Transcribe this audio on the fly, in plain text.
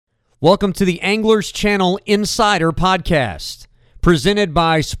Welcome to the Anglers Channel Insider Podcast, presented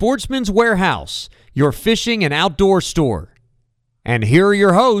by Sportsman's Warehouse, your fishing and outdoor store. And here are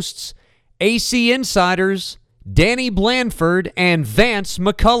your hosts, AC Insiders, Danny Blandford and Vance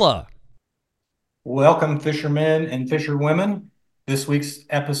McCullough. Welcome, fishermen and fisherwomen. This week's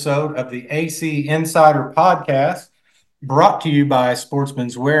episode of the AC Insider Podcast, brought to you by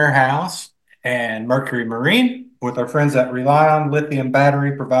Sportsman's Warehouse and Mercury Marine, with our friends at Rely On Lithium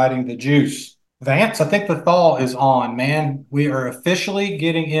Battery providing the juice. Vance, I think the thaw is on, man. We are officially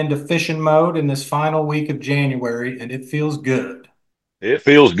getting into fishing mode in this final week of January, and it feels good. It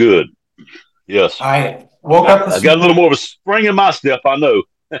feels good. Yes. I woke up I got a little more of a spring in my step, I know.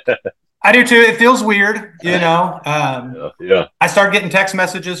 I do too. It feels weird, you know. Yeah. I started getting text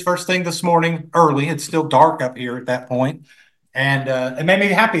messages first thing this morning early. It's still dark up here at that point. And it made me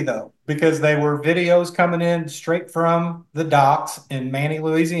happy, though, because they were videos coming in straight from the docks in Manny,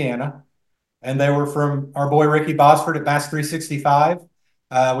 Louisiana. And they were from our boy Ricky Bosford at Bass 365.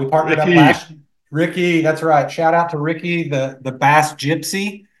 We partnered up last Ricky, that's right. Shout out to Ricky, the Bass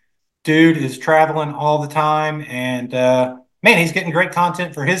Gypsy. Dude is traveling all the time. And man, he's getting great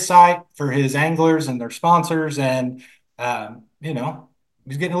content for his site, for his anglers and their sponsors. And,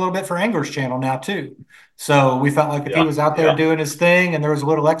 he's getting a little bit for Anglers Channel now, too. So we felt like if he was out there doing his thing and there was a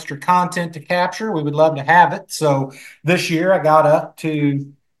little extra content to capture, we would love to have it. So this year I got up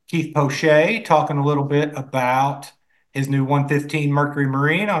to Keith Poche talking a little bit about his new 115 Mercury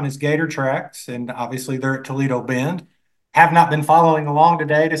Marine on his Gator tracks. And obviously they're at Toledo Bend. Have not been following along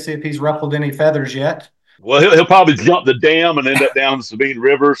today to see if he's ruffled any feathers yet. Well, he'll probably jump the dam and end up down the Sabine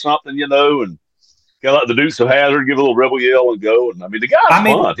River or something, and kind of like the Dukes of Hazzard, give a little rebel yell and go. And the guy's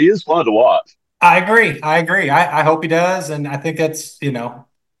fun. He is fun to watch. I agree. I hope he does. And I think that's,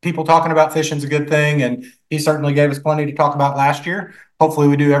 people talking about fishing is a good thing. And he certainly gave us plenty to talk about last year. Hopefully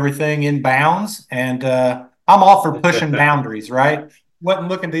we do everything in bounds. And I'm all for pushing boundaries, right? Wasn't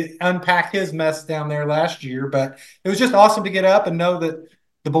looking to unpack his mess down there last year, but it was just awesome to get up and know that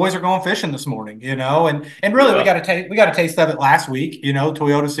the boys are going fishing this morning, and really we got a taste of it last week,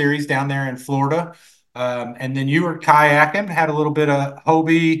 Toyota Series down there in Florida. And then you were kayaking, had a little bit of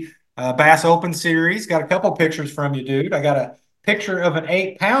Hobie Bass Open Series. Got a couple pictures from you, dude. I got a picture of an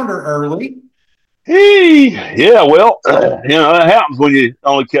 8-pounder early. Hey, yeah, well, that happens when you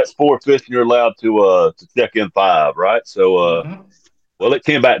only catch 4 fish and you're allowed to check in 5, right? So, well, it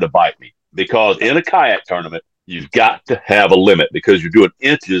came back to bite me, because in a kayak tournament, you've got to have a limit, because you're doing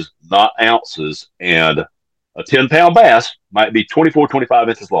inches, not ounces, and a 10-pound bass might be 24, 25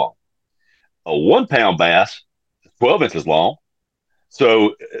 inches long. A 1-pound bass is 12 inches long.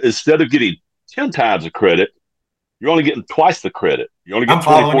 So instead of getting 10 times the credit, you're only getting twice the credit. You're only getting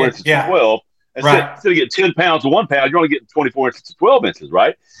 24 inches to 12. Instead of getting 10 pounds to 1 pound, you're only getting 24 inches to 12 inches,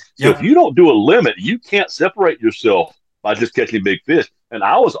 right? So if you don't do a limit, you can't separate yourself by just catching big fish. And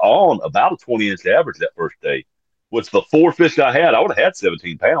I was on about a 20-inch average that first day. With the 4 fish I had, I would have had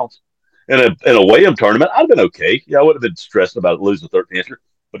 17 pounds. In a weigh-in tournament, I'd have been okay. I wouldn't have been stressing about losing a 13-incher.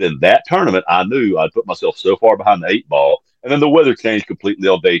 But in that tournament, I knew I'd put myself so far behind the 8 ball. And then the weather changed completely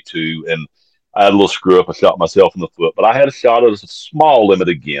on day 2. And I had a little screw up. I shot myself in the foot. But I had a shot at a small limit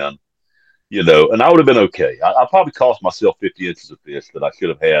again, and I would have been okay. I probably cost myself 50 inches of fish that I should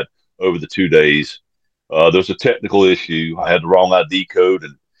have had over the 2 days. There was a technical issue. I had the wrong ID code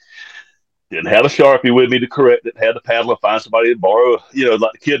and didn't have a Sharpie with me to correct it. Had to paddle and find somebody to borrow,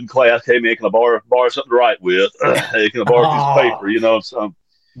 like the kid in class. Hey, man, can I borrow something to write with? Hey, can I borrow a piece of paper? So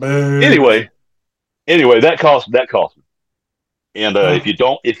anyway, that cost me. And if you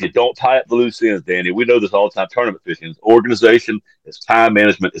don't tie up the loose ends, Danny, we know this all the time. Tournament fishing is organization, it's time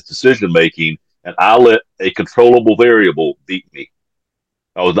management, it's decision making, and I let a controllable variable beat me.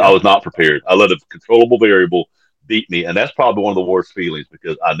 I was not prepared. I let a controllable variable beat me, and that's probably one of the worst feelings,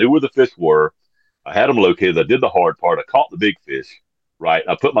 because I knew where the fish were. I had them located. I did the hard part. I caught the big fish, right?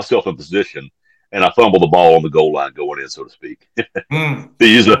 I put myself in position, and I fumbled the ball on the goal line going in, so to speak. To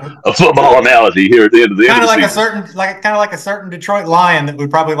use a football analogy here at the end of the kind of like a certain Detroit Lion that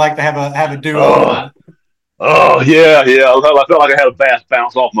would probably like to have a duo. Yeah. I felt like I had a bass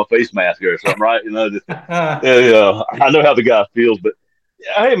bounce off my face mask or something, right? I know how the guy feels, but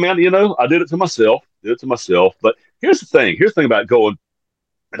hey, man, I did it to myself. But here's the thing about going.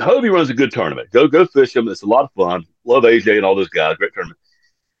 And Hobie runs a good tournament. Go fish him. It's a lot of fun. Love AJ and all those guys. Great tournament.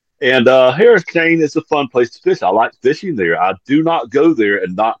 And Harris Chain is a fun place to fish. I like fishing there. I do not go there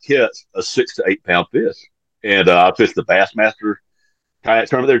and not catch a 6 to 8 pound fish. And I fished the Bassmaster kayak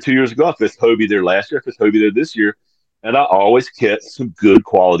tournament there 2 years ago. I fished Hobie there last year. I fished Hobie there this year. And I always catch some good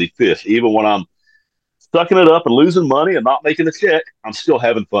quality fish, even when I'm sucking it up and losing money and not making a check, I'm still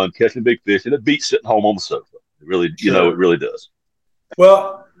having fun catching big fish, and it beats sitting home on the sofa. It really, it Sure. really does.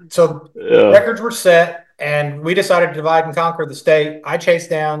 Well, so Yeah. records were set, and we decided to divide and conquer the state. I chased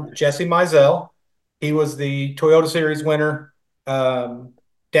down Jessie Mizell. He was the Toyota Series winner down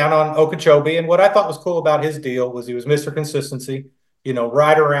on Okeechobee. And what I thought was cool about his deal was he was Mr. Consistency,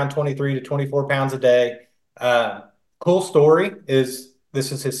 right around 23 to 24 pounds a day. Cool story is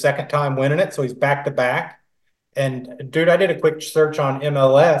this is his second time winning it, so he's back to back. And dude, I did a quick search on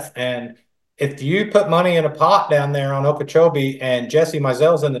MLF, and if you put money in a pot down there on Okeechobee and Jessie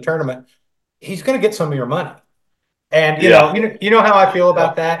Mizell's in the tournament, he's going to get some of your money. And Yeah. you know how I feel Yeah.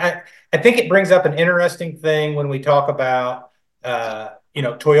 about that. I think it brings up an interesting thing when we talk about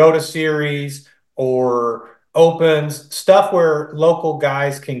Toyota Series or Opens, stuff where local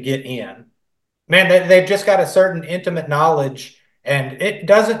guys can get in. Man, they've just got a certain intimate knowledge, and it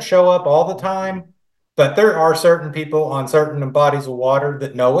doesn't show up all the time, but there are certain people on certain bodies of water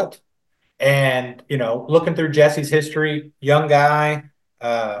that know it. And, looking through Jesse's history, young guy,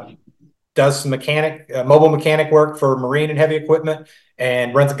 does some mobile mechanic work for marine and heavy equipment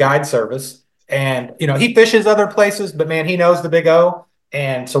and runs a guide service. And, he fishes other places, but man, he knows the Big O.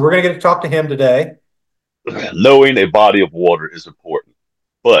 And so we're going to get to talk to him today. Knowing a body of water is important,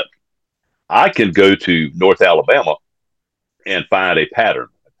 but I can go to North Alabama and find a pattern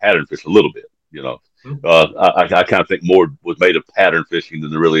fish a little bit. I kind of think more was made of pattern fishing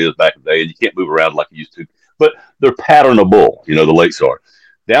than there really is back in the day, and you can't move around like you used to. But they're patternable. The lakes are.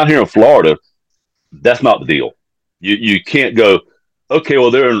 Down here in Florida, that's not the deal. You can't go, okay,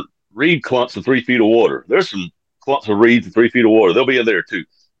 well, they're in reed clumps in 3 feet of water. There's some clumps of reeds in 3 feet of water. They'll be in there too.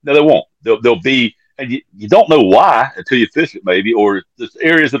 No, they won't. They'll be, and you don't know why until you fish it, maybe, or there's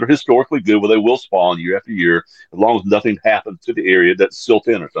areas that are historically good where they will spawn year after year, as long as nothing happens to the area that's silt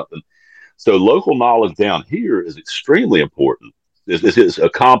in or something. So local knowledge down here is extremely important. It's a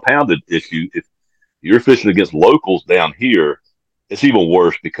compounded issue. If you're fishing against locals down here, it's even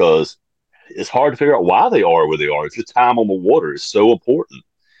worse because it's hard to figure out why they are where they are. It's just time on the water is so important.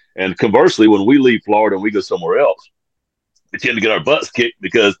 And conversely, when we leave Florida and we go somewhere else, we tend to get our butts kicked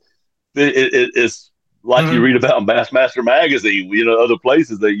because it's like you read about in Bassmaster magazine, other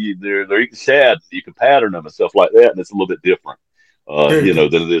places they're eating shad. You can pattern them and stuff like that, and it's a little bit different, than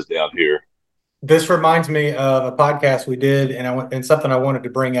it is down here. This reminds me of a podcast we did, and something I wanted to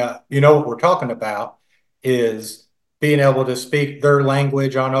bring up. What we're talking about is being able to speak their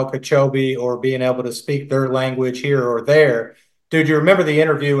language on Okeechobee or being able to speak their language here or there. Dude, you remember the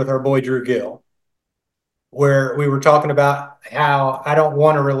interview with our boy Drew Gill, where we were talking about how I don't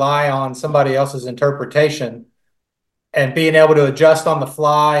want to rely on somebody else's interpretation and being able to adjust on the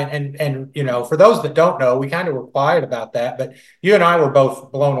fly. And for those that don't know, we kind of were quiet about that, but you and I were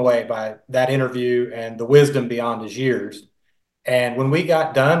both blown away by that interview and the wisdom beyond his years. And when we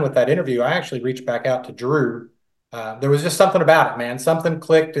got done with that interview, I actually reached back out to Drew. There was just something about it, man. Something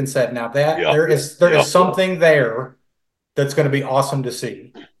clicked and said, now there is something there that's going to be awesome to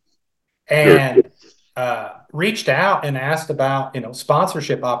see. And reached out and asked about,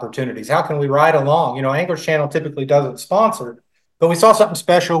 sponsorship opportunities. How can we ride along? Anglers Channel typically doesn't sponsor, but we saw something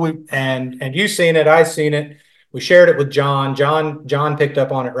special. And you seen it, I seen it. We shared it with John. John picked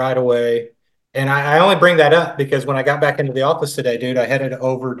up on it right away. And I only bring that up because when I got back into the office today, dude, I headed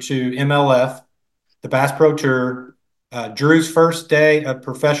over to MLF, the Bass Pro Tour, Drew's first day of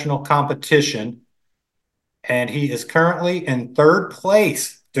professional competition. And he is currently in third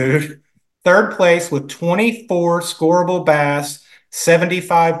place, dude. Third place with 24 scoreable bass,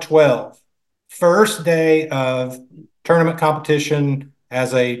 75-12. First day of tournament competition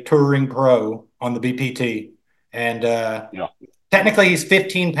as a touring pro on the BPT. And technically he's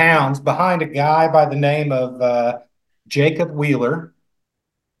 15 pounds behind a guy by the name of Jacob Wheeler.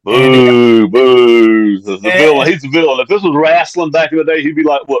 Boo, boo. The villain. He's the villain. If this was wrestling back in the day, he'd be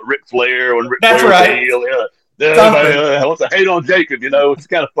like, what, Ric Flair when Ric Flair was heel. Everybody wants to hate on Jacob, It's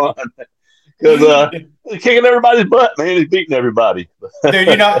kind of fun. Because he's kicking everybody's butt, man. He's beating everybody. Dude,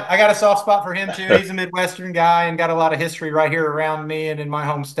 I got a soft spot for him, too. He's a Midwestern guy and got a lot of history right here around me and in my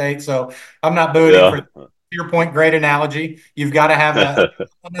home state. So I'm not booing him for your point. Great analogy. You've got to have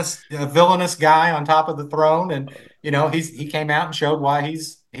a villainous guy on top of the throne. And, he came out and showed why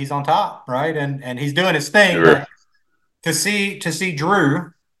he's on top, right? And he's doing his thing. Sure. But to see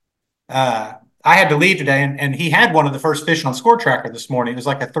Drew, I had to leave today, and he had one of the first fish on Score Tracker this morning. It was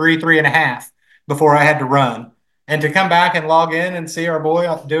like a 3.5 before I had to run. And to come back and log in and see our boy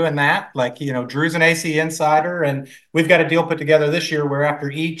doing that, Drew's an AC insider, and we've got a deal put together this year where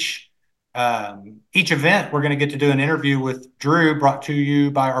after each event, we're going to get to do an interview with Drew brought to you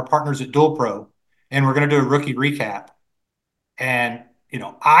by our partners at Dual Pro. and we're going to do a rookie recap. And,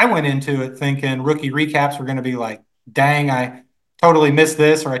 I went into it thinking rookie recaps were going to be like, dang, I totally missed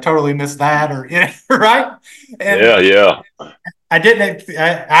this, or I totally missed that, or, right? And Yeah. I didn't,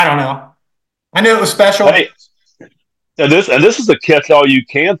 I don't know. I knew it was special. Hey, and this is a catch all you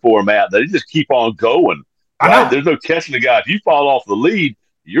can for Matt. They just keep on going, I right? know. There's no catching the guy. If you fall off the lead,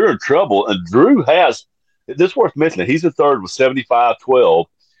 you're in trouble. And Drew has this worth mentioning. He's the third with 75-12.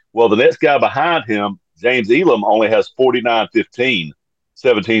 Well, the next guy behind him, James Elam, only has 49-15,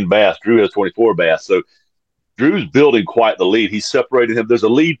 17 bass. Drew has 24 bass. So Drew's building quite the lead. He's separating him. There's a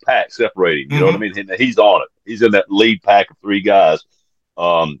lead pack separating. You know what I mean? And he's on it. He's in that lead pack of three guys.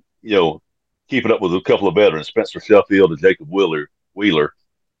 You know, keeping up with a couple of veterans, Spencer Sheffield and Jacob Wheeler.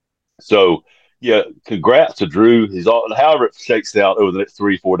 So, yeah, congrats to Drew. He's all, however it shakes out over the next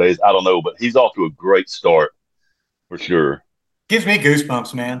 3-4 days, I don't know, but he's off to a great start for sure. Gives me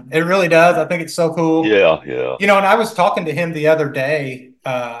goosebumps, man. It really does. I think it's so cool. Yeah. And I was talking to him the other day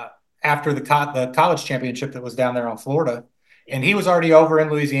after the college championship that was down there on Florida, and he was already over in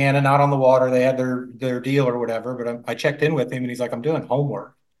Louisiana, not on the water. They had their deal or whatever, but I checked in with him, and he's like, I'm doing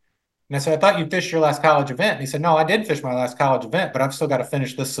homework. And I said, I thought you fished your last college event. And he said, no, I did fish my last college event, but I've still got to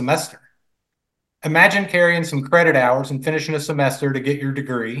finish this semester. Imagine carrying some credit hours and finishing a semester to get your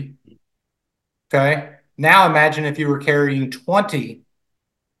degree. Okay. Now imagine if you were carrying 20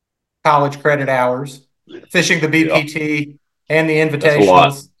 college credit hours, fishing the BPT and the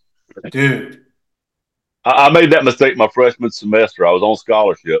invitationals. Dude. I made that mistake my freshman semester. I was on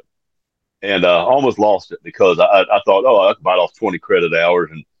scholarship and almost lost it because I thought, I could bite off 20 credit hours.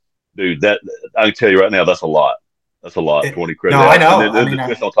 And dude, that I can tell you right now, that's a lot. That's a lot. 20 credit hours. I know. And then the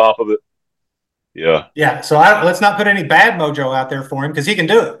fish on top of it. Yeah. So let's not put any bad mojo out there for him because he can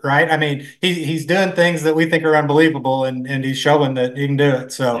do it, right? I mean, he's doing things that we think are unbelievable, and he's showing that he can do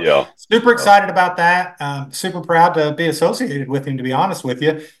it. So super excited about that. Super proud to be associated with him, to be honest with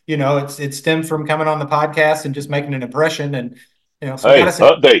you. It stemmed from coming on the podcast and just making an impression. And so hey,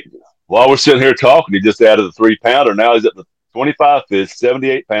 update. While we're sitting here talking, he just added a 3-pounder. Now he's at the 25 fish,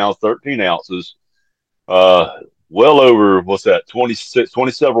 78 pounds, 13 ounces. Well over, 20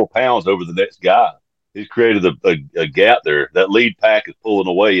 several pounds over the next guy. He's created a gap there. That lead pack is pulling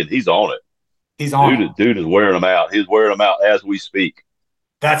away, and he's on it. Dude is wearing them out. He's wearing them out as we speak.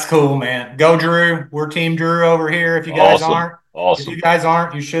 That's cool, man. Go, Drew. We're Team Drew over here. If you guys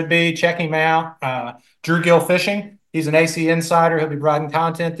aren't, you should be. Check him out. Drew Gill Fishing. He's an AC insider. He'll be providing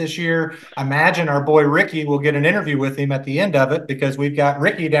content this year. I imagine our boy Ricky will get an interview with him at the end of it because we've got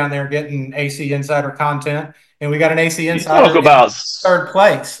Ricky down there getting AC insider content, and we got an AC insider talk about third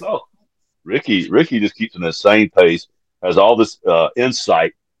place. Oh, Ricky just keeps an insane pace. Has all this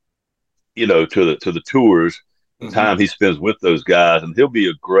insight, to the tours, the time he spends with those guys, and he'll be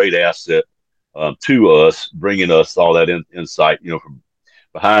a great asset to us, bringing us all that insight, from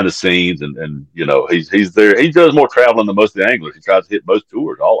behind the scenes, and he's there. He does more traveling than most of the anglers. He tries to hit most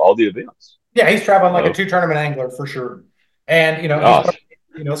tours, all the events. Yeah, he's traveling like a 2-tournament angler for sure. And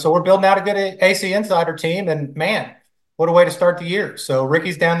so we're building out a good AC Insider team, and man, what a way to start the year. So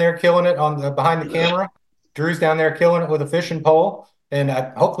Ricky's down there killing it behind the camera. Drew's down there killing it with a fishing pole, and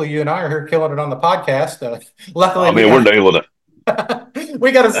hopefully you and I are here killing it on the podcast. Luckily, we're nailing it.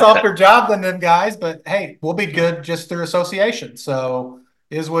 We got a softer job than them guys, but hey, we'll be good just through association. So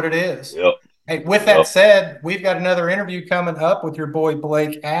is what it is. Yep. Hey, with that said, we've got another interview coming up with your boy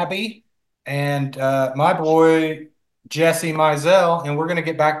Blake Abbey and my boy Jessie Mizell, and we're going to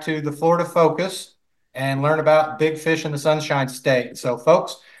get back to the Florida focus and learn about big fish in the Sunshine State. So,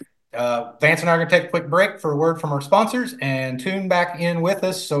 folks, Vance and I are going to take a quick break for a word from our sponsors and tune back in with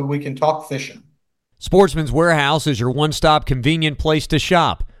us so we can talk fishing. Sportsman's Warehouse is your one-stop convenient place to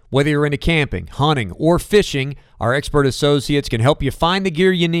shop. Whether you're into camping, hunting, or fishing, our expert associates can help you find the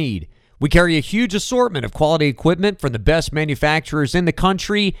gear you need. We carry a huge assortment of quality equipment from the best manufacturers in the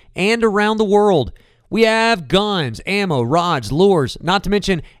country and around the world. We have guns, ammo, rods, lures, not to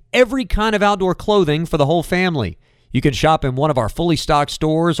mention every kind of outdoor clothing for the whole family. You can shop in one of our fully stocked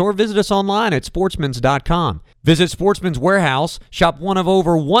stores or visit us online at sportsmans.com. Visit Sportsman's Warehouse, shop one of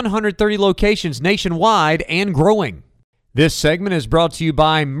over 130 locations nationwide and growing. This segment is brought to you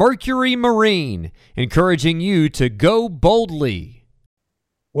by Mercury Marine, encouraging you to go boldly.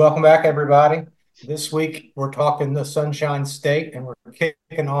 Welcome back, everybody. This week, we're talking the Sunshine State, and we're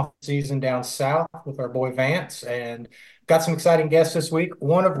kicking off the season down south with our boy Vance. And got some exciting guests this week,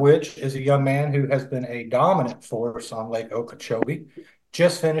 one of which is a young man who has been a dominant force on Lake Okeechobee.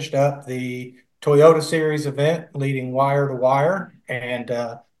 Just finished up the Toyota Series event, leading wire to wire, and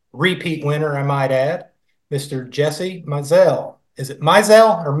repeat winner, I might add. Mr. Jessie Mizell. Is it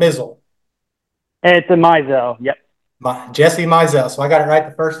Mizell or Mizzle? It's a Mizell. Yep. Jessie Mizell. So I got it right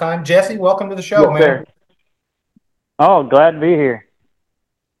the first time. Jesse, welcome to the show, Yes, man. sir. Oh, glad to be here.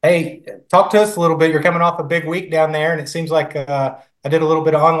 Hey, talk to us a little bit. You're coming off a big week down there, and it seems like I did a little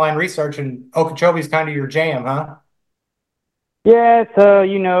bit of online research, and Okeechobee's kind of your jam, huh? Yeah, it's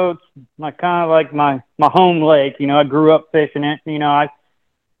it's kind of like my home lake. I grew up fishing it. I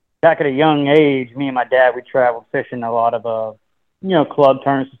back at a young age, me and my dad, we traveled fishing a lot of club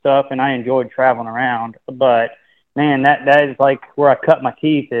tournaments and stuff, and I enjoyed traveling around. But man, that is like where I cut my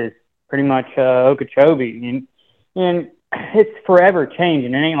teeth, is pretty much Okeechobee, and it's forever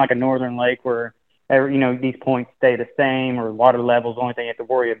changing. It ain't like a northern lake where these points stay the same, or water level's the only thing you have to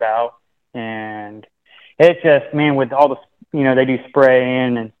worry about. And it's just, man, with all the they do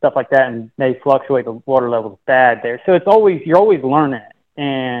spraying and stuff like that, and they fluctuate the water levels bad there. So you're always learning it.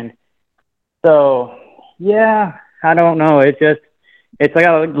 And so, yeah, I don't know. It's like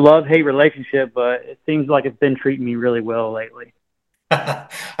a love-hate relationship, but it seems like it's been treating me really well lately.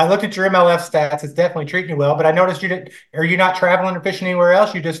 I looked at your MLF stats. It's definitely treating you well, but I noticed are you not traveling or fishing anywhere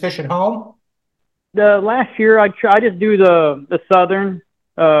else? You just fishing home? The last year, I just do the southern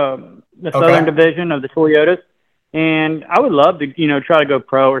southern division of the Toyotas. And I would love to, try to go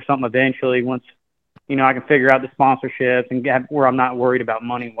pro or something eventually once, I can figure out the sponsorships and get where I'm not worried about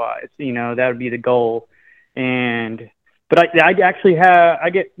money-wise. That would be the goal. But I actually I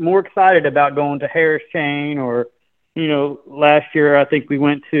get more excited about going to Harris Chain, or, last year I think we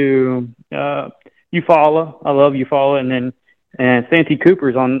went to Eufaula. I love Eufaula. And Santee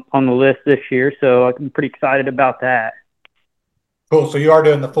Cooper's on the list this year, so I'm pretty excited about that. Cool. So you are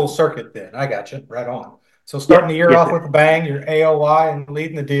doing the full circuit then. I got you. Right on. So starting the year off with a bang, you're AOY and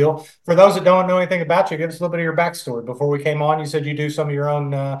leading the deal. For those that don't know anything about you, give us a little bit of your backstory. Before we came on, you said you do some of your own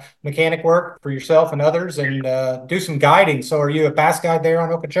mechanic work for yourself and others, and do some guiding. So are you a bass guide there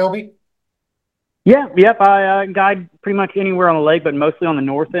on Okeechobee? Yeah, yep. I guide pretty much anywhere on the lake, but mostly on the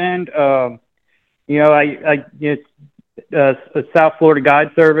north end. It's a South Florida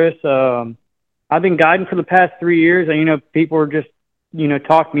Guide Service. I've been guiding for the past 3 years, and people are just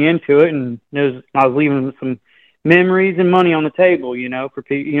talked me into it, and I was leaving some memories and money on the table, for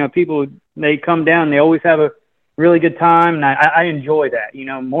people. They come down, they always have a really good time, and I enjoy that,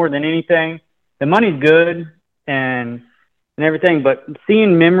 more than anything. The money's good and everything, but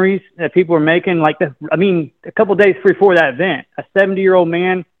seeing memories that people are making, a couple of days before that event, a 70-year-old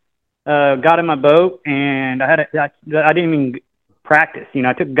man got in my boat, and I didn't even practice.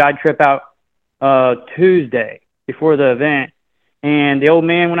 I took a guide trip out Tuesday before the event. And the old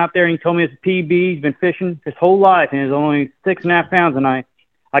man went out there and he told me it's a PB. He's been fishing his whole life, and it's only 6.5 pounds. And I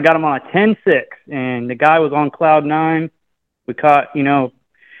got him on a 10-6, and the guy was on cloud 9. We caught,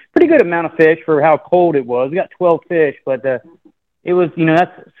 pretty good amount of fish for how cold it was. We got 12 fish, but it was,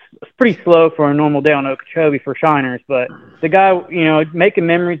 that's pretty slow for a normal day on Okeechobee for shiners. But the guy, making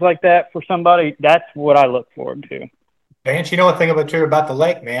memories like that for somebody, that's what I look forward to. Vance, you know one thing about the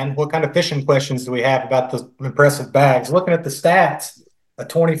lake, man. What kind of fishing questions do we have about the impressive bags? Looking at the stats, a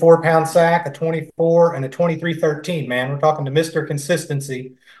 24-pound sack, a 24, and a 23-13, man. We're talking to Mr.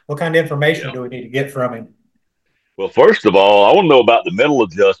 Consistency. What kind of information do we need to get from him? Well, first of all, I want to know about the mental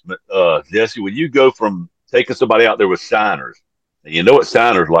adjustment, Jesse. When you go from taking somebody out there with shiners, and you know what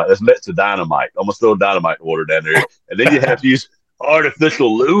shiners like, that's next to dynamite. Almost throw dynamite water down there. And then you have to use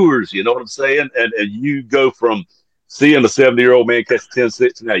artificial lures, you know what I'm saying? And you go from seeing a 70-year-old man catch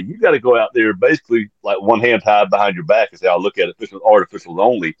 10-6, now you got to go out there basically like one hand tied behind your back and say, I'll look at it, fishing with artificials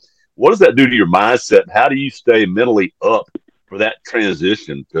only. What does that do to your mindset? How do you stay mentally up for that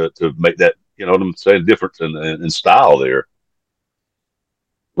transition to make that, you know what I'm saying, difference in style there?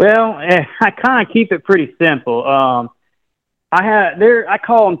 Well, I kind of keep it pretty simple. I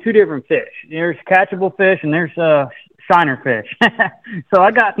call them two different fish. There's catchable fish and there's shiner fish. So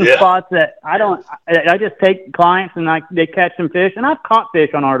I got some spots that I just take clients and they catch some fish, and I've caught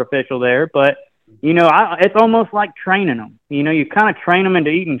fish on artificial there, but it's almost like training them. You kind of train them into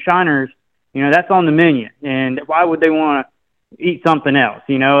eating shiners. That's on the menu, and why would they want to eat something else?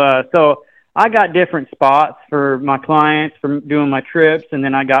 So I got different spots for my clients for doing my trips, and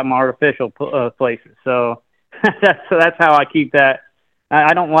then I got my artificial places. So that's how I keep that.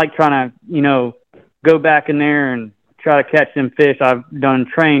 I don't like trying to go back in there and try to catch them fish I've done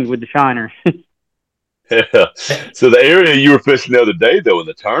trained with the shiners. Yeah. So the area you were fishing the other day, though, in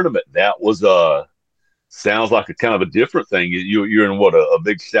the tournament, that was sounds like a kind of a different thing. You're in what, a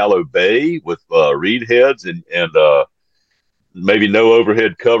big shallow bay with reed heads and maybe no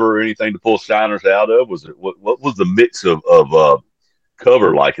overhead cover or anything to pull shiners out of. Was it what was the mix of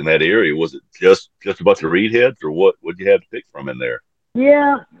cover like in that area? Was it just a bunch of reed heads, or what would you have to pick from in there?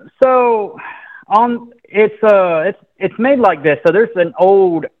 Yeah, so It's made like this. So there's an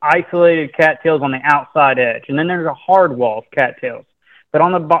old isolated cattails on the outside edge, and then there's a hard wall of cattails. But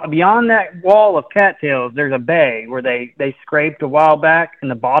on the beyond that wall of cattails, there's a bay where they scraped a while back,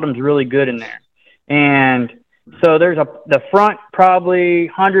 and the bottom's really good in there. And so there's the front probably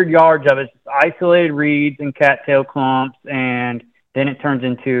 100 yards of it's isolated reeds and cattail clumps, and then it turns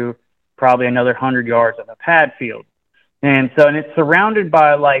into probably another 100 yards of a pad field. And it's surrounded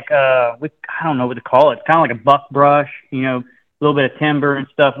by I don't know what to call it. It's kind of like a buck brush, a little bit of timber and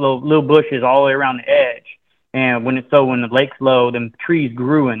stuff, little bushes all the way around the edge. And when the lake's low, them trees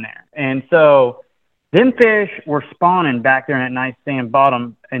grew in there. And so them fish were spawning back there in that nice sand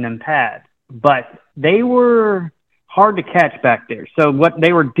bottom in them pads, but they were hard to catch back there. So what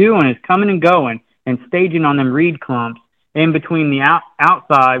they were doing is coming and going and staging on them reed clumps in between the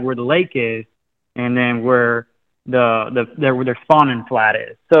outside where the lake is and then where their spawning flat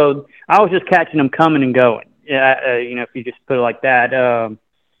is. So I was just catching them coming and going. If you just put it like that.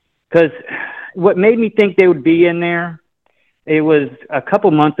 Because what made me think they would be in there, it was a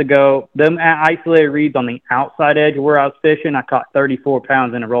couple months ago, them isolated reeds on the outside edge where I was fishing. I caught 34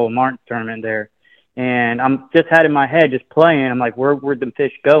 pounds in a Roland Martin tournament there. And I'm just had in my head just playing. I'm like, where'd them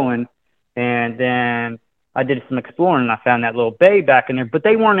fish going? And then I did some exploring and I found that little bay back in there. But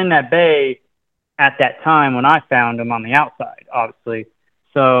they weren't in that bay at that time when I found them on the outside, obviously.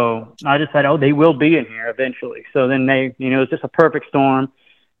 So I just said, they will be in here eventually. So then it was just a perfect storm.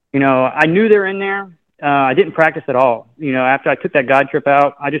 I knew they were in there. I didn't practice at all. After I took that guide trip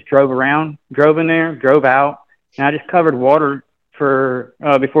out, I just drove in there, drove out, and I just covered water for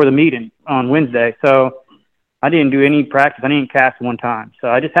before the meeting on Wednesday. So I didn't do any practice. I didn't cast one time. So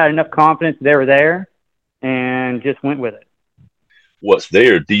I just had enough confidence they were there and just went with it. What's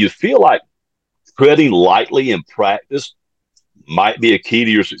there? Do you feel like treading lightly in practice might be a key to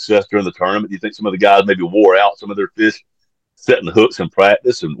your success during the tournament? Do you think some of the guys maybe wore out some of their fish setting hooks in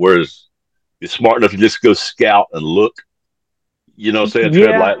practice, and whereas you're smart enough to just go scout and look, tread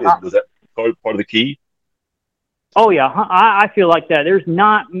lightly? Was that part of the key? Oh, yeah. I feel like that. There's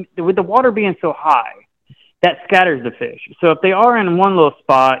not, with the water being so high, that scatters the fish. So if they are in one little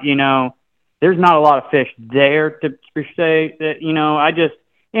spot, there's not a lot of fish there to per se.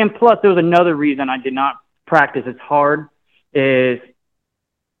 And plus there was another reason I did not practice as hard is,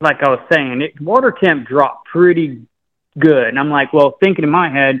 like I was saying, water temp dropped pretty good. And I'm like, well, thinking in my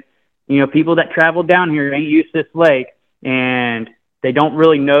head, people that travel down here ain't used to this lake and they don't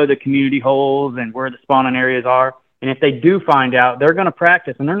really know the community holes and where the spawning areas are. And if they do find out, they're going to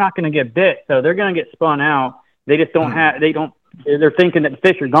practice and they're not going to get bit. So they're going to get spun out. They just they're thinking that the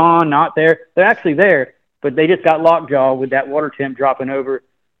fish are gone, not there. They're actually there, but they just got lockjaw with that water temp dropping over,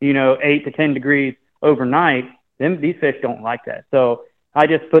 8 to 10 degrees overnight. These fish don't like that. So I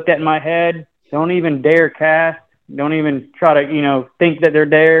just put that in my head. Don't even dare cast. Don't even try to, think that they're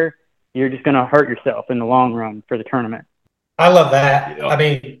there. You're just going to hurt yourself in the long run for the tournament. I love that. Yeah. I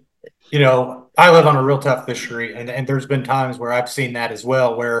mean, I live on a real tough fishery, and there's been times where I've seen that as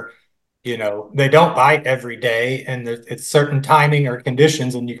well, where, they don't bite every day, and it's certain timing or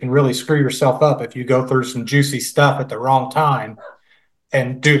conditions, and you can really screw yourself up if you go through some juicy stuff at the wrong time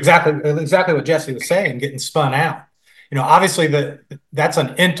and do exactly what Jessie was saying, getting spun out. Obviously that's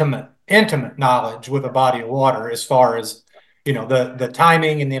an intimate knowledge with a body of water as far as, the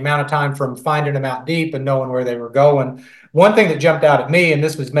timing and the amount of time from finding them out deep and knowing where they were going. One thing that jumped out at me, and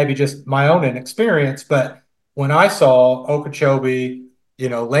this was maybe just my own inexperience, but when I saw Okeechobee,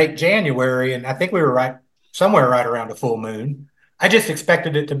 late January, and I think we were somewhere right around a full moon, I just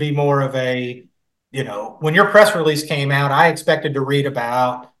expected it to be more of a, when your press release came out, I expected to read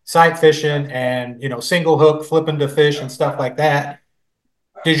about sight fishing and, single hook flipping to fish and stuff like that.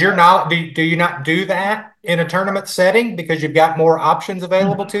 Do you not do that in a tournament setting because you've got more options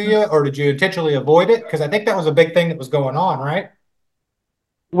available to you, or did you intentionally avoid it? Because I think that was a big thing that was going on, right?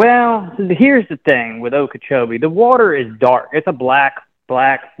 Well, here's the thing with Okeechobee. The water is dark. It's a black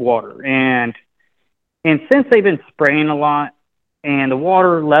water. And since they've been spraying a lot and the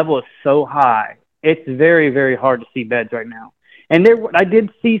water level is so high, it's very, very hard to see beds right now. And I did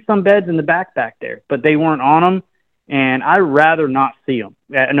see some beds in the back there, but they weren't on them. And I'd rather not see them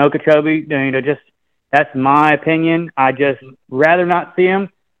in Okeechobee. That's my opinion. I just rather not see them.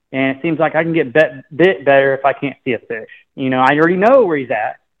 And it seems like I can get bit better if I can't see a fish. I already know where he's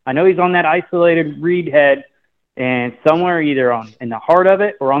at. I know he's on that isolated reed head and somewhere either in the heart of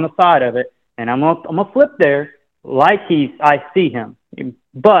it or on the side of it. And I'm gonna flip there like I see him.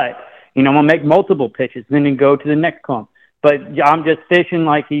 But, I'm gonna make multiple pitches and then go to the next clump. But I'm just fishing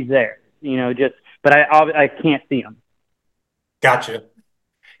like he's there, but I can't see him. Gotcha.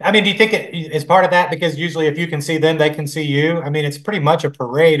 I mean, do you think it is part of that? Because usually if you can see them, they can see you. I mean, it's pretty much a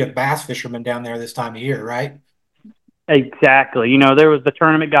parade of bass fishermen down there this time of year, right? Exactly. You know, there was the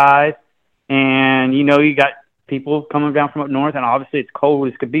tournament guys, and you know, you got people coming down from up north, and obviously it's cold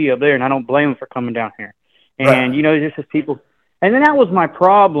as could be up there, and I don't blame them for coming down here. And Right. you know, just as people, and then that was my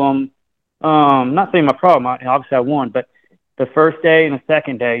problem. Not saying my problem. Obviously, I won, but the first day and the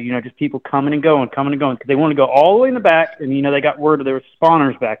second day, you know, just people coming and going, because they want to go all the way in the back, and you know, they got word that there were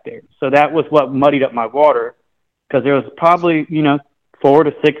spawners back there, so that was what muddied up my water, because there was probably, you know, 4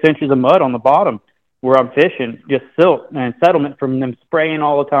 to 6 inches of mud on the bottom where I'm fishing, just silt and settlement from them spraying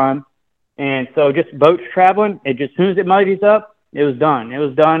all the time. And so just boats traveling, it just, as soon as it muddies up, it was done. It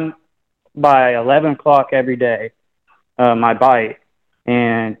was done by 11 o'clock every day, my bite.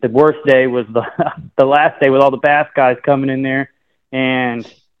 And the worst day was the last day with all the bass guys coming in there and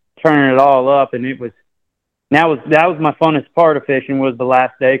turning it all up. And that was my funnest part of fishing, was the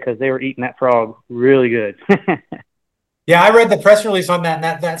last day, because they were eating that frog really good. Yeah, I read the press release on that,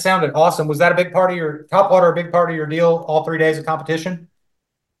 and that sounded awesome. Was that a big part of your topwater, a big part of your deal all 3 days of competition?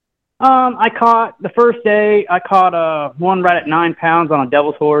 I caught the first day. I caught one right at 9 pounds on a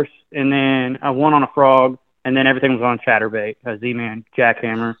devil's horse, and then one on a frog, and then everything was on chatterbait, a Z-Man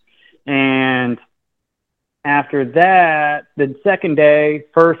jackhammer. And after that, the second day,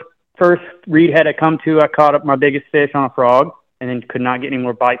 first reed head I come to, I caught up my biggest fish on a frog, and then could not get any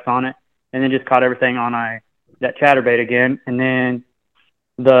more bites on it, and then just caught everything on that chatterbait again. And then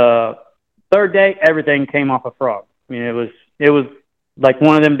the third day, everything came off a frog. I mean, it was like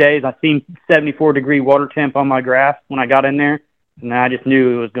one of them days. I seen 74-degree water temp on my graph when I got in there, and I just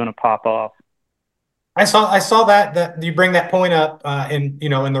knew it was going to pop off. I saw that you bring that point up in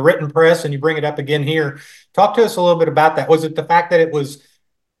the written press, and you bring it up again here. Talk to us a little bit about that. Was it the fact that it was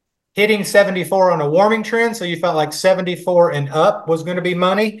hitting 74 on a warming trend, so you felt like 74 and up was going to be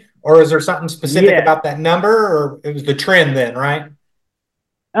money, or is there something specific about that number, or it was the trend then, right?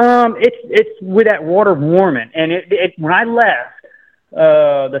 It's with that water warming, and it when I left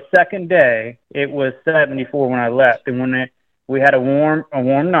the second day, it was 74 when I left, and when we had a warm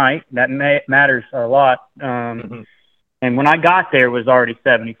night, that matters a lot. And when I got there, it was already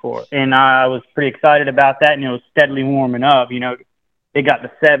 74, and I was pretty excited about that, and it was steadily warming up. You know, it got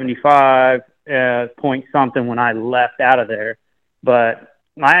to 75 point something when I left out of there, but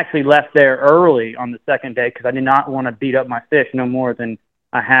I actually left there early on the second day because I did not want to beat up my fish no more than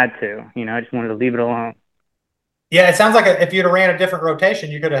I had to. You know, I just wanted to leave it alone. Yeah, it sounds like if you'd have ran a different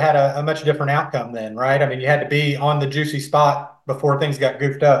rotation, you could have had a much different outcome then, right? I mean, you had to be on the juicy spot before things got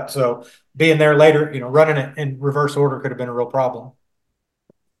goofed up. So being there later, running it in reverse order could have been a real problem.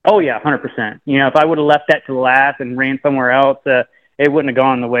 Oh, yeah, 100%. You know, if I would have left that to last and ran somewhere else, it wouldn't have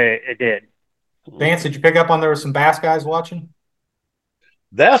gone the way it did. Vance, did you pick up on there were some bass guys watching?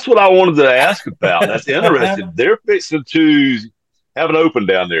 That's what I wanted to ask about. That's interesting. They're fixing to have an open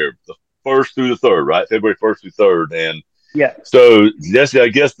down there, the 1st through the 3rd, right? February 1st through 3rd. And yeah. So, Jesse, I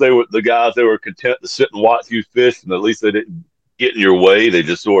guess they were the guys that were content to sit and watch you fish, and at least they didn't get in your way. They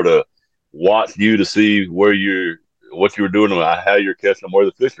just sort of watched you to see what you were doing and how you're catching them, where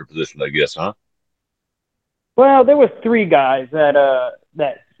the fish are positioned, I guess, huh? Well, there was 3 guys that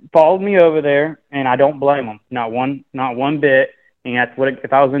followed me over there, and I don't blame them, not one bit. And that's what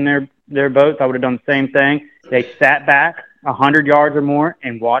if I was in their boats, I would have done the same thing. They sat back 100 yards or more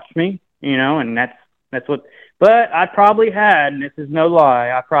and watched me, and that's what. But I probably had, and this is no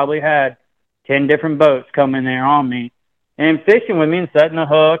lie, I probably had 10 different boats coming there on me and fishing with me and setting the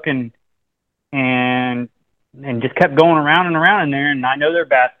hook and just kept going around and around in there. And I know they're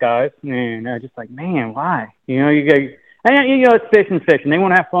bass guys, and I was just like, man, why? It's fishing. They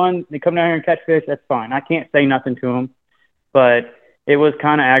want to have fun. They come down here and catch fish. That's fine. I can't say nothing to them, but it was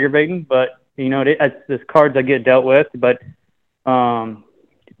kind of aggravating. But it's the cards I get dealt with. But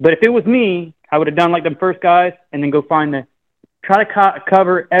if it was me, I would have done like the first guys and then go try to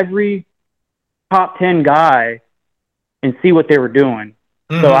cover every top 10 guy and see what they were doing.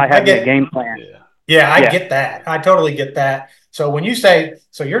 Mm-hmm. So I had a game plan. Yeah, I get that. I totally get that. So when you say,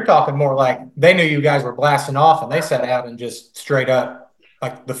 so you're talking more like they knew you guys were blasting off and they set out and just straight up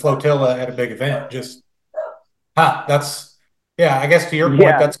like the flotilla at a big event. I guess to your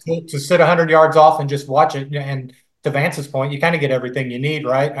point, that's cool to sit 100 yards off and just watch it. And to Vance's point, you kind of get everything you need,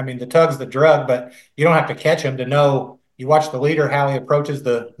 right? I mean, the tug's the drug, but you don't have to catch him to know. You watch the leader, how he approaches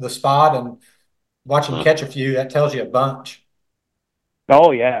the spot, and watch him catch a few. That tells you a bunch.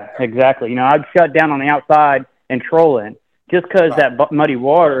 Oh, yeah, exactly. I'd shut down on the outside and troll in. Just because that muddy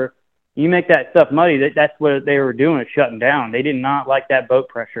water, you make that stuff muddy, that's what they were doing, is shutting down. They did not like that boat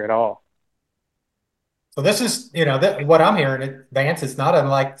pressure at all. So this is, what I'm hearing, Vance, it's not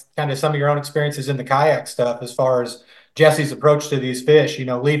unlike kind of some of your own experiences in the kayak stuff as far as Jesse's approach to these fish,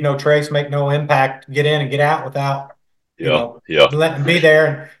 leave no trace, make no impact, get in and get out without, Yeah, yeah. letting them be there.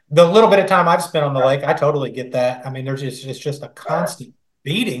 And the little bit of time I've spent on the lake, I totally get that. I mean, it's just a constant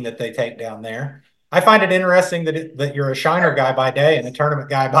beating that they take down there. I find it interesting that you're a shiner guy by day and a tournament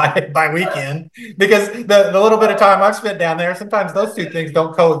guy by weekend, because the little bit of time I've spent down there, sometimes those two things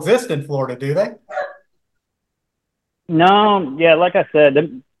don't coexist in Florida, do they? No, yeah, like I said,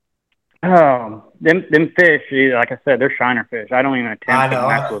 them fish, like I said, they're shiner fish. I don't even attempt to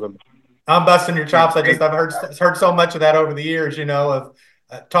mess with them. I'm busting your chops. I've heard so much of that over the years, of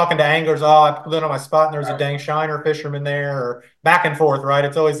talking to anglers. Oh, I put it on my spot and there's a dang shiner fisherman there, or back and forth, right?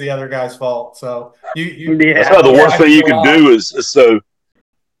 It's always the other guy's fault. So that's how the worst thing you can do is so.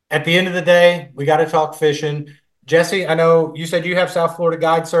 At the end of the day, we got to talk fishing. Jesse, I know you said you have South Florida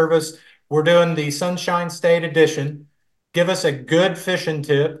Guide Service. We're doing the Sunshine State edition. Give us a good fishing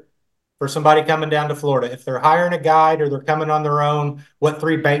tip for somebody coming down to Florida. If they're hiring a guide or they're coming on their own, what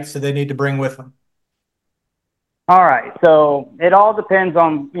 3 baits do they need to bring with them? All right. So it all depends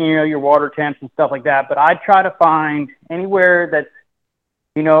on, your water temps and stuff like that. But I try to find anywhere that's,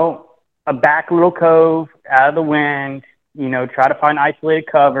 a back little cove out of the wind, try to find isolated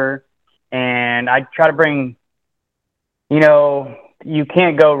cover. And I try to bring, you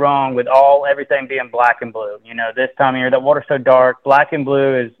can't go wrong with everything being black and blue. This time of year, that water's so dark. Black and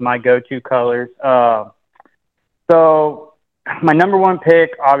blue is my go-to colors. So my number one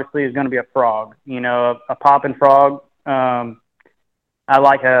pick, obviously, is going to be a frog. A popping frog. I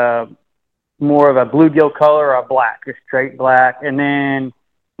like more of a bluegill color or a black, just straight black. And then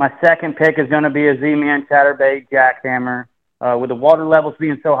my second pick is going to be a Z-Man chatterbait jackhammer. With the water levels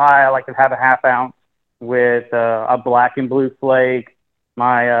being so high, I like to have a 1/2 ounce with a black and blue flake.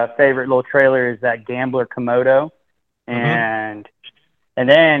 My favorite little trailer is that Gambler Komodo. And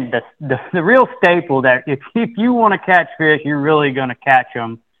then the real staple that if you want to catch fish, you're really going to catch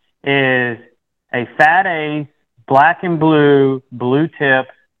them, is a Fat Ace, black and blue tip,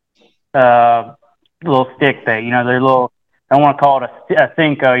 little stick bait. They're little, I don't want to call it a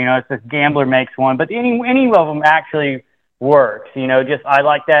Cinco, it's just Gambler makes one, but any of them actually works. I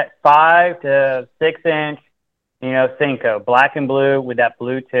like that 5 to 6 inch, Cinco, black and blue with that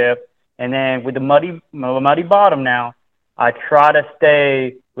blue tip. And then with the muddy bottom now, I try to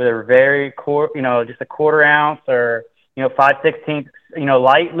stay with a very just a 1/4 ounce or 5/16,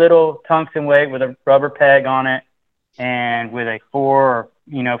 light little tungsten weight with a rubber peg on it, and with a 4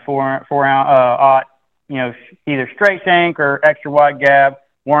 ounce either straight shank or extra wide gab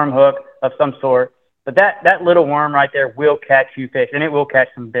worm hook of some sort. But that little worm right there will catch you fish, and it will catch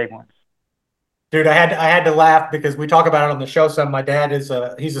some big ones. Dude, I had to laugh because we talk about it on the show some. My dad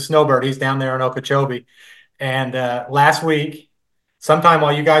he's a snowbird. He's down there in Okeechobee. And last week, sometime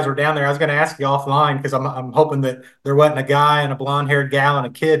while you guys were down there, I was going to ask you offline because I'm hoping that there wasn't a guy and a blonde-haired gal and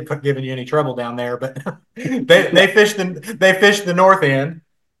a kid giving you any trouble down there. But they fished the north end,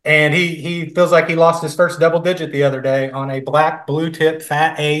 and he feels like he lost his first double digit the other day on a black blue tip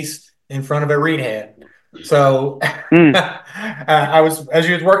Fat Ace in front of a reed head. So as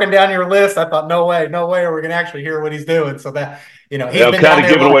you was working down your list, I thought, no way are we going to actually hear what he's doing. So that, he's been kind of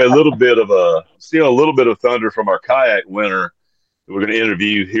giving away a little bit of thunder from our kayak winner we're going to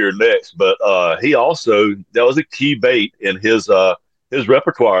interview here next. But he also, that was a key bait in his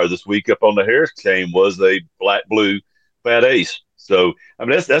repertoire this week up on the Harris chain, was a black blue Fat Ace. So I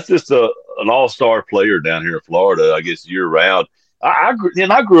mean that's just an all-star player down here in Florida, I guess, year round. I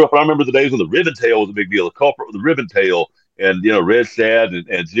grew up, and I remember the days when the ribbon tail was a big deal. The culprit with the ribbon tail, and red shad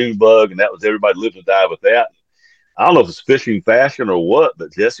and June bug, and that was everybody lived and died with that. I don't know if it's fishing fashion or what,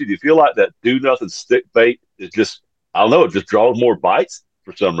 but Jesse, do you feel like that do nothing stick bait is just, I don't know, it just draws more bites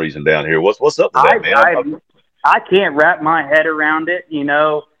for some reason down here? What's up with that, man? I can't wrap my head around it.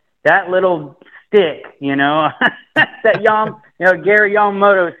 That little stick, that Gary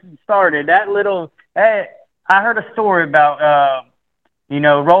Yamamoto started. That little, I heard a story about,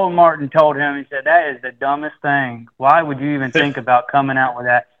 Roland Martin told him, he said, that is the dumbest thing. Why would you even think about coming out with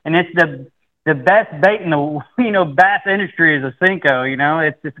that? And it's the best bait in the, bass industry is a Cinco,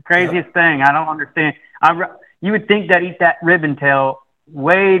 it's just the craziest thing. I don't understand. You would think they'd eat that ribbon tail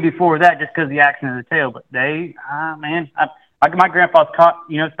way before that just because of the action of the tail. But my grandpa's caught,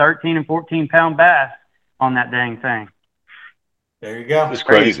 13 and 14 pound bass on that dang thing. There you go. It's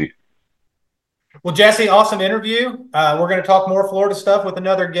crazy. Well, Jesse, awesome interview. We're going to talk more Florida stuff with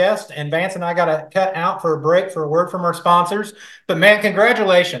another guest, and Vance and I got to cut out for a break for a word from our sponsors. But man,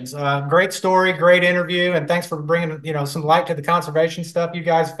 congratulations! Great story, great interview, and thanks for bringing some light to the conservation stuff you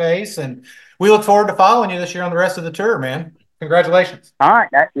guys face. And we look forward to following you this year on the rest of the tour, man. Congratulations. All right.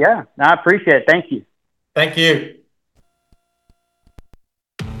 Yeah, I appreciate it. Thank you. Thank you.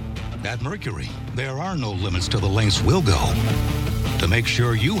 At Mercury, there are no limits to the lengths we'll go to make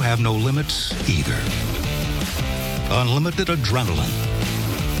sure you have no limits either. Unlimited adrenaline.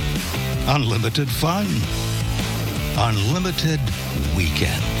 Unlimited fun. Unlimited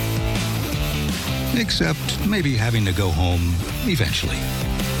weekend. Except maybe having to go home eventually.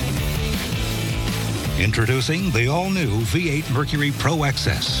 Introducing the all-new V8 Mercury Pro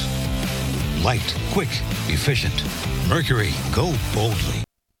XS. Light, quick, efficient. Mercury, go boldly.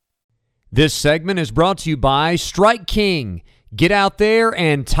 This segment is brought to you by Strike King. Get out there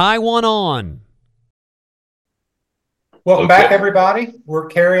and tie one on. Welcome back, everybody. We're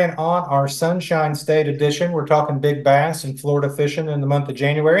carrying on our Sunshine State edition. We're talking big bass and Florida fishing in the month of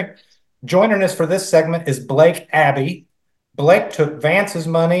January. Joining us for this segment is Blake Abbey. Blake took Vance's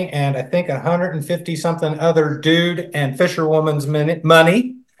money and I think 150-something other dude and fisherwoman's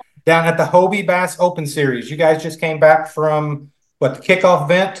money down at the Hobie Bass Open Series. You guys just came back from, the kickoff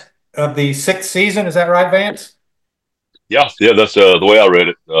event of the 6th season. Is that right, Vance? Yeah, that's the way I read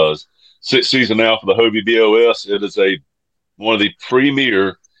it. 6th season now for the Hobie BOS. It is one of the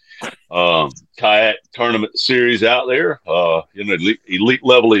premier kayak tournament series out there, elite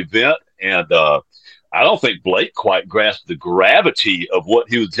level event. And I don't think Blake quite grasped the gravity of what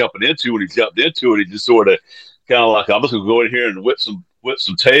he was jumping into when he jumped into it. He just sort of kind of like, I'm just going to go in here and whip some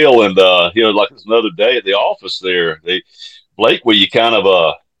tail and, like it's another day at the office there. Blake, were you kind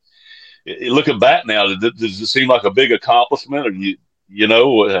of, looking back now, does it seem like a big accomplishment? Or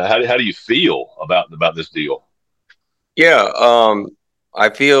how do you feel about this deal? Yeah, I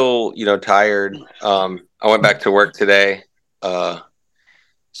feel, tired. I went back to work today.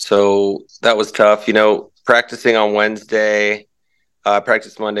 So that was tough, practicing on Wednesday,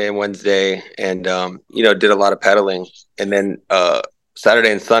 practiced Monday and Wednesday and, did a lot of pedaling. And then Saturday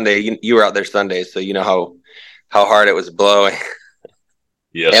and Sunday, you were out there Sunday, so you know how hard it was blowing.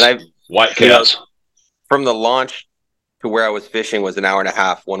 Yes, and white caps. From the launch to where I was fishing was an hour and a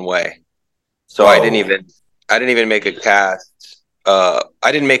half one way. So I didn't even make a cast.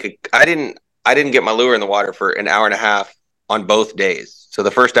 I didn't get my lure in the water for an hour and a half on both days. So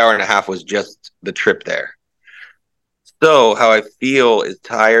the first hour and a half was just the trip there. So how I feel is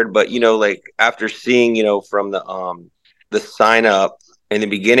tired, but after seeing, from the sign up in the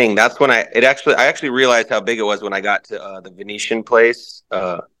beginning, that's when I actually realized how big it was when I got to the Venetian place.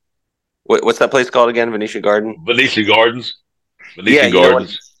 What's that place called again? Venetian Gardens.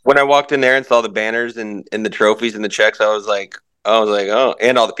 When I walked in there and saw the banners and the trophies and the checks, I was like, oh,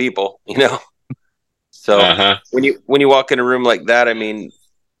 and all the people, So when you walk in a room like that, I mean,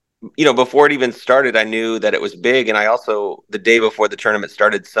 before it even started, I knew that it was big. And I also, the day before the tournament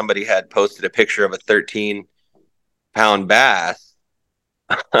started, somebody had posted a picture of a 13-pound bass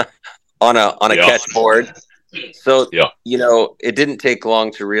on a catch board. So, it didn't take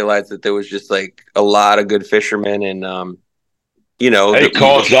long to realize that there was just like a lot of good fishermen and, Hey,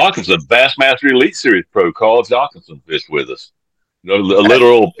 Carl Dawkinson, Bassmaster Elite Series pro, Carl Dawkinson fished with us. A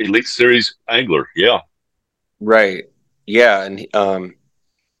literal Elite Series angler. Yeah. Right. Yeah. And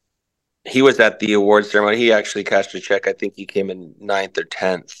he was at the award ceremony. He actually cashed a check. I think he came in 9th or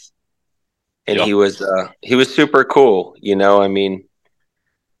 10th. And he was super cool. I mean,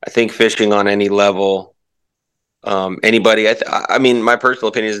 I think fishing on any level, anybody, I mean, my personal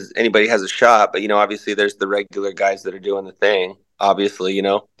opinion is anybody has a shot, but, obviously there's the regular guys that are doing the thing. Obviously,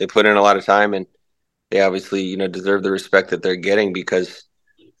 they put in a lot of time and they obviously, deserve the respect that they're getting because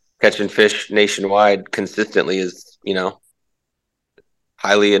catching fish nationwide consistently is,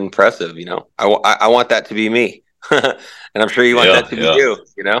 highly impressive. I want that to be me. And I'm sure you want that to be you,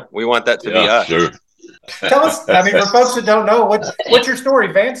 we want that to be us. Sure. Tell us, I mean, for folks that don't know, what's your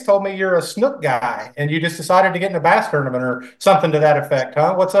story? Vance told me you're a snook guy and you just decided to get in a bass tournament or something to that effect,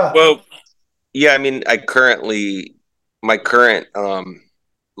 huh? What's up? Well, yeah, I mean, my current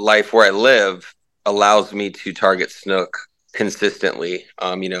life where I live allows me to target snook consistently.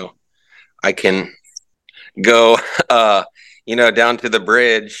 I can go, down to the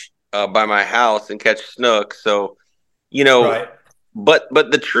bridge by my house and catch snook. So, right. But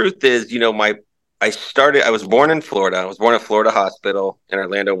the truth is, I was born in Florida. I was born at Florida Hospital in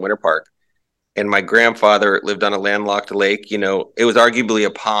Orlando Winter Park. And my grandfather lived on a landlocked lake. It was arguably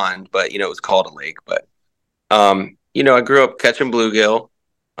a pond, but, it was called a lake. But, I grew up catching bluegill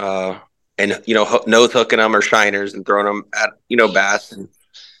and, nose hooking them or shiners and throwing them at, bass. And,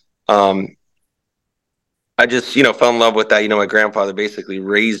 I just, fell in love with that. My grandfather basically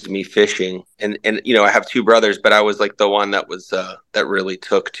raised me fishing and, I have two brothers, but I was like the one that was, that really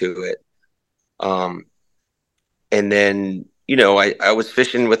took to it. And then, I was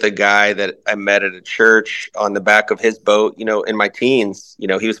fishing with a guy that I met at a church on the back of his boat, in my teens.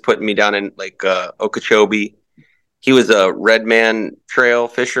 He was putting me down in like Okeechobee. He was a Red Man Trail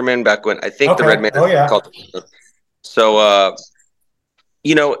fisherman back when I think the Red Man is called. So,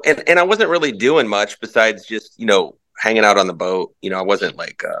 and I wasn't really doing much besides just, hanging out on the boat. I wasn't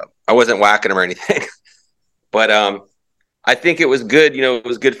like, I wasn't whacking him or anything. But I think it was good. It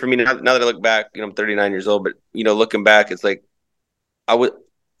was good for me now that I look back. I'm 39 years old, but looking back, it's like I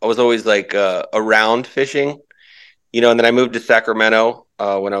was always like around fishing. And then I moved to Sacramento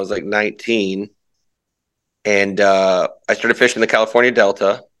when I was like 19, and I started fishing the California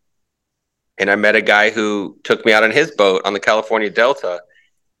Delta. And I met a guy who took me out on his boat on the California Delta,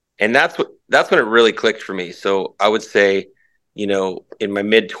 and that's when it really clicked for me. So I would say, in my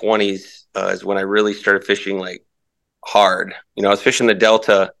mid 20s is when I really started fishing like hard. I was fishing the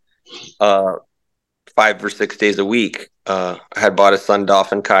Delta 5 or 6 days a week. I had bought a Sun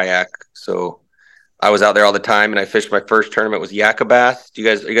Dolphin kayak, so I was out there all the time. And I fished my first tournament was Yakka bass. Are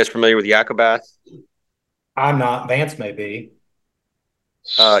you guys familiar with Yakka bass? I'm not. Vance may be.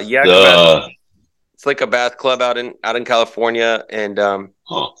 Yakka bass. It's like a bass club out in California, and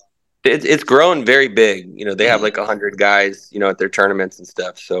it's grown very big. They have like 100 guys, at their tournaments and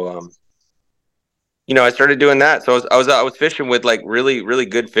stuff. So I started doing that. So I was fishing with like really, really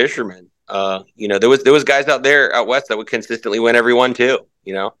good fishermen. There was guys out there out west that would consistently win every one too.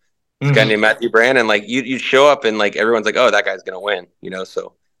 This guy named Matthew Brandon, like you'd show up and like everyone's like, oh, that guy's gonna win.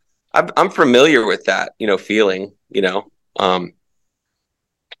 So I'm familiar with that, feeling.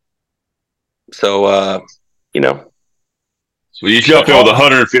 So So you jump in with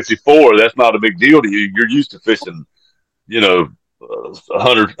 154. That's not a big deal to you. You're used to fishing,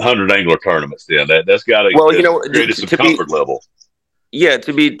 100 angler tournaments. Then that's got to create some comfort level. Yeah,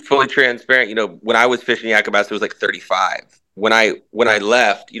 to be fully transparent, when I was fishing Yakka bass, it was like 35. When I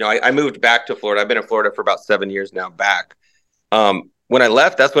left, I moved back to Florida. I've been in Florida for about 7 years now. Back. When I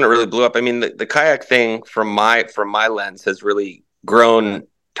left, that's when it really blew up. I mean, the kayak thing from my lens has really grown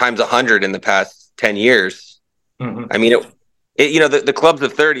times 100 in the past 10 years. Mm-hmm. I mean, the clubs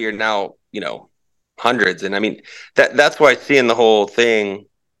of 30 are now, hundreds. And I mean, that's why seeing the whole thing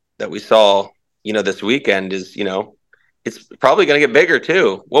that we saw, this weekend is, it's probably going to get bigger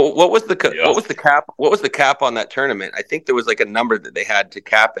too. What was the cap? What was the cap on that tournament? I think there was like a number that they had to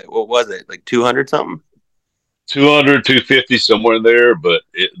cap it. What was it? Like 200 something? 200, 250, somewhere in there, but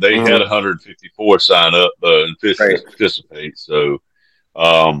they had 154 sign up and participate. So,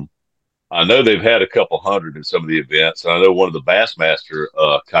 I know they've had a couple hundred in some of the events. I know one of the Bassmaster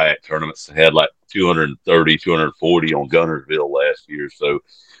kayak tournaments had like 230, 240 on Gunnersville last year. So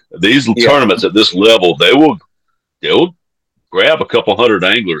these tournaments at this level, they'll grab a couple hundred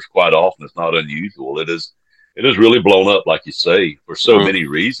anglers quite often. It's not unusual. It is really blown up, like you say, for so many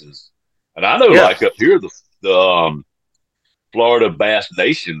reasons. And I know, like up here, the Florida Bass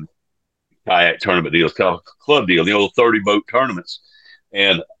Nation kayak tournament deal, it's kind of a club deal, 30 boat tournaments,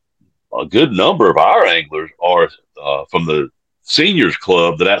 and a good number of our anglers are from the seniors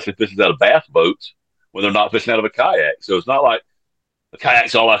club that actually fishes out of bass boats when they're not fishing out of a kayak. So it's not like the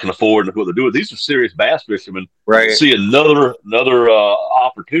kayak's all I can afford and what they're doing. These are serious bass fishermen. Right. See another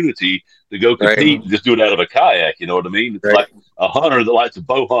opportunity to go compete and just do it out of a kayak. You know what I mean? It's like a hunter that likes to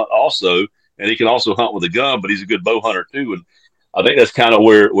bow hunt also, and he can also hunt with a gun, but he's a good bow hunter too. And I think that's kind of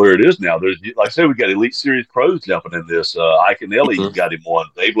where it is now. There's, like I said, we got Elite Series pros jumping in this. Ike and Ellie got him one.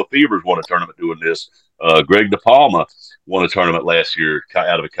 Dave Lefever's won a tournament doing this. Greg DePalma won a tournament last year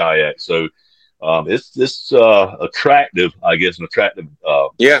out of a kayak. So it's attractive, I guess, an attractive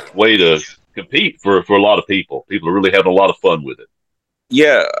way to compete for a lot of people. People are really having a lot of fun with it.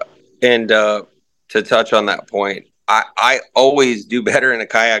 Yeah, and to touch on that point, I always do better in a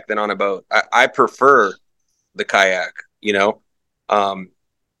kayak than on a boat. I prefer the kayak,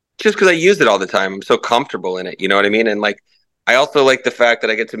 just because I use it all the time. I'm so comfortable in it. You know what I mean? And like, I also like the fact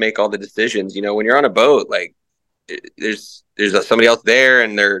that I get to make all the decisions. When you're on a boat, like there's somebody else there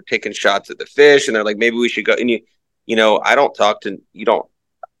and they're taking shots at the fish and they're like, maybe we should go. And I don't talk to,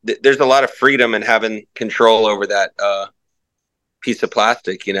 there's a lot of freedom in having control over that piece of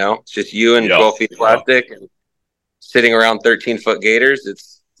plastic. It's just you and 12 feet of plastic and sitting around 13-foot gators.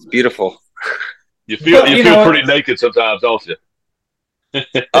 It's beautiful. You feel pretty naked sometimes, don't you?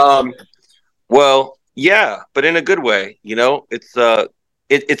 Well, yeah, but in a good way. It's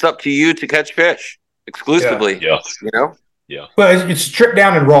it's up to you to catch fish exclusively. Yeah. Yeah. Well, it's stripped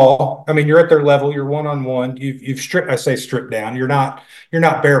down and raw. I mean, you're at their level. You're one-on-one. You've stripped. I say stripped down. You're not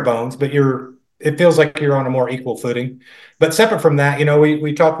bare bones, but it feels like you're on a more equal footing. But separate from that,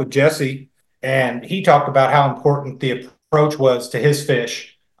 we talked with Jessie, And he talked about how important the approach was to his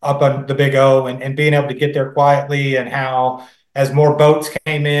fish up on the Big O, and being able to get there quietly, and how as more boats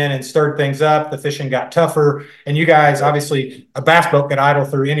came in and stirred things up, the fishing got tougher. And you guys, obviously, a bass boat could idle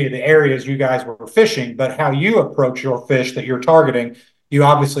through any of the areas you guys were fishing, but how you approach your fish that you're targeting, you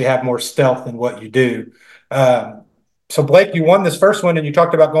obviously have more stealth in what you do. So Blake, you won this first one, and you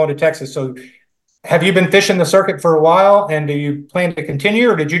talked about going to Texas. So have you been fishing the circuit for a while, and do you plan to continue,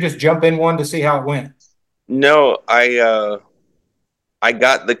 or did you just jump in one to see how it went? No, I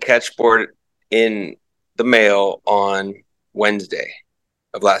got the catch board in the mail on Wednesday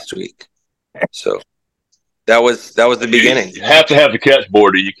of last week. So that was the beginning. You have to have the catch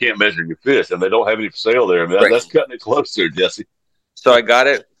board, or you can't measure your fish, and they don't have any for sale there. I mean, that's cutting it close there, Jesse. So I got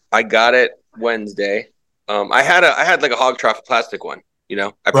it Wednesday. I had like a hog trough plastic one.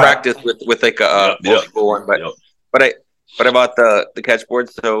 I practiced with like a multiple one, but I bought the catch board.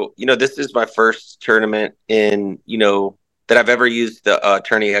 So this is my first tournament in that I've ever used the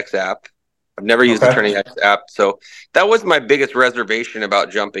Tourney X app. I've never used the Tourney X app, so that was my biggest reservation about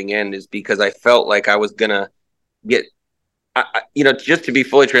jumping in, is because I felt like I was gonna get, just to be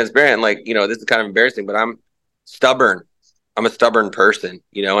fully transparent. Like this is kind of embarrassing, but I'm stubborn. I'm a stubborn person,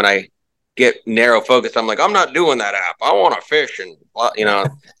 and I get narrow focused. I'm like, I'm not doing that app. I want to fish, and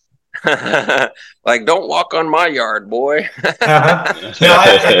like, don't walk on my yard, boy.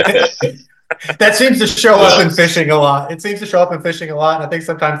 That seems to show up in fishing a lot. It seems to show up in fishing a lot. And I think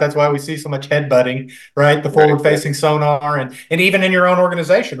sometimes that's why we see so much headbutting, right? The forward-facing sonar, and even in your own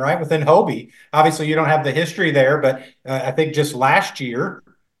organization, right? Within Hobie, obviously you don't have the history there, but I think just last year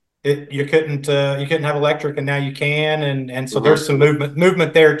you couldn't have electric, and now you can, and so there's some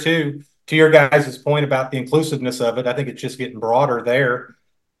movement there too. To your guys' point about the inclusiveness of it, I think it's just getting broader there.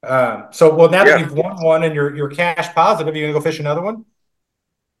 Now that you've won one and you're cash positive, are you gonna go fish another one?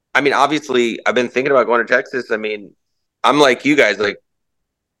 I mean, obviously, I've been thinking about going to Texas. I mean, I'm like you guys. Like,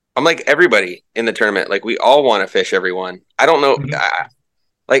 I'm like everybody in the tournament. Like, we all want to fish everyone. I don't know.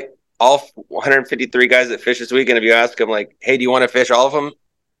 Like, all 153 guys that fish this weekend, if you ask them, like, hey, do you want to fish all of them?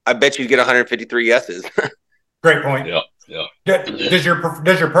 I bet you get 153 yeses. Great point. Yeah. Does your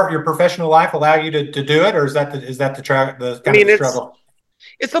professional life allow you to do it, or is that the struggle?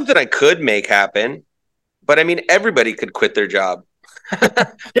 It's something I could make happen, but I mean, everybody could quit their job. Especially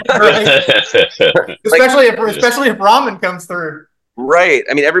if ramen comes through. Right.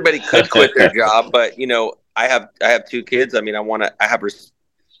 I mean, everybody could quit their job, but I have two kids. I mean,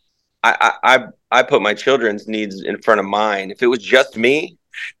 I put my children's needs in front of mine. If it was just me,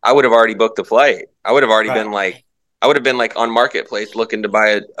 I would have already booked the flight. I would have already been like on Marketplace looking to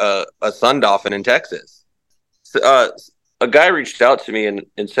buy a sun dolphin in Texas. So, a guy reached out to me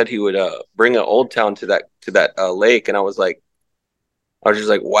and said he would bring an Old Town to that lake, and I was just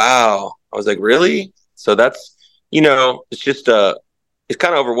like, wow. I was like, really? So that's, it's just, it's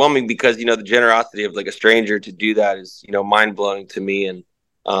kind of overwhelming, because, the generosity of like a stranger to do that is, mind blowing to me. And,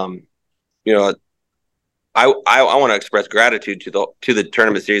 I want to express gratitude to the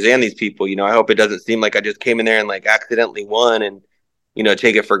tournament series and these people. I hope it doesn't seem like I just came in there and like accidentally won and,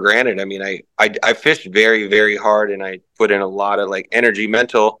 take it for granted. I mean, I fished very, very hard, and I put in a lot of like energy,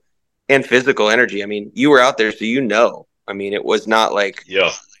 mental and physical energy. I mean, you were out there, so I mean, it was not like,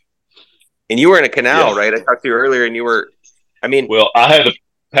 and you were in a canal, right? I talked to you earlier, and you were, I mean, well, I had to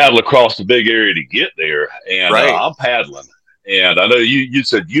paddle across the big area to get there, and I'm paddling. And I know you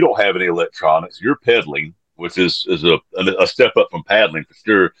said you don't have any electronics. You're pedaling, which is a step up from paddling for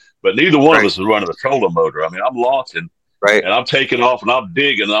sure. But neither one of us is running a trolling motor. I mean, I'm launching, and I'm taking off, and I'm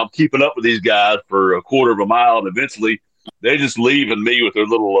digging, and I'm keeping up with these guys for a quarter of a mile, and eventually they're just leaving me with their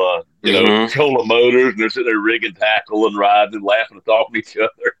little, trolling motors, and they're sitting there rigging tackle and riding and laughing and talking to each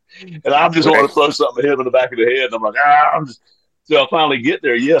other. And I'm just wanting to throw something at him in the back of the head, and I'm like, so I finally get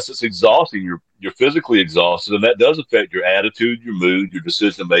there. Yes, it's exhausting. You're physically exhausted, and that does affect your attitude, your mood, your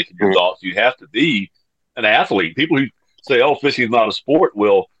decision making, your thoughts. You have to be an athlete. People who say, "Oh, fishing is not a sport,"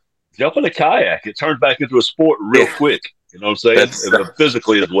 well, jump in a kayak. It turns back into a sport real quick. You know what I'm saying? And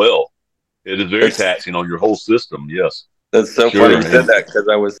physically as well. It is very taxing on your whole system. Yes. That's so funny you said that, because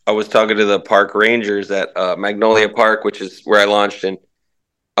I was talking to the park rangers at Magnolia Park, which is where I launched, and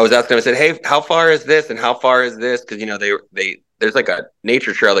I was asking them. I said, "Hey, how far is this? And how far is this?" Because there's like a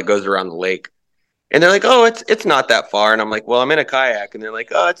nature trail that goes around the lake, and they're like, "Oh, it's not that far." And I'm like, "Well, I'm in a kayak," and they're like,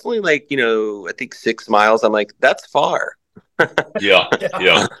 "Oh, it's only like I think 6 miles." I'm like, "That's far." Yeah.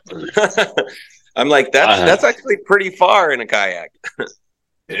 I'm like, that's actually pretty far in a kayak.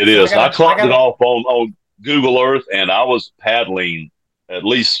 It is. I clocked it off on Google Earth, and I was paddling at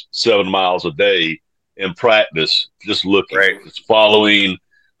least 7 miles a day in practice, just looking, just following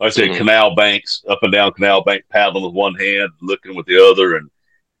like I said, Mhm. canal banks, up and down canal bank, paddling with one hand, looking with the other, and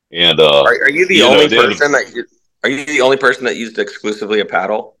Are you the only person are you the only person that used exclusively a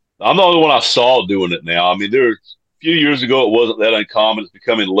paddle? I'm the only one I saw doing it now. I mean, a few years ago it wasn't that uncommon. It's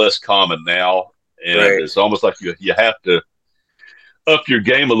becoming less common now, and Right. it's almost like you have to up your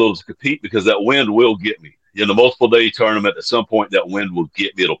game a little to compete because that wind will get me. In the multiple day tournament, at some point that wind will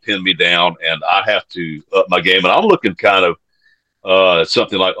get me. It'll pin me down, and I have to up my game. And I'm looking kind of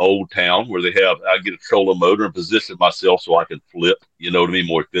something like Old Town, where I get a trolling motor and position myself so I can flip, what I mean,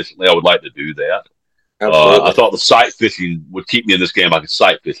 more efficiently. I would like to do that. I Absolutely. thought the sight fishing would keep me in this game. I could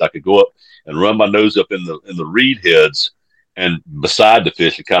sight fish. I could go up and run my nose up in the reed heads and beside the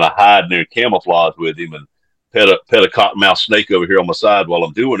fish and kind of hide in there and camouflage with him and pet a cottonmouth snake over here on my side while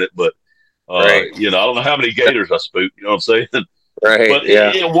I'm doing it. But Right. I don't know how many gators I spook. You know what I'm saying? Right. But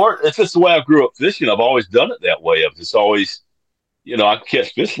Yeah. it worked. It's just the way I grew up fishing. I've always done it that way. I've just always, I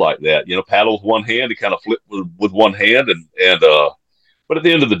catch fish like that. Paddle with one hand and kind of flip with one hand, and but at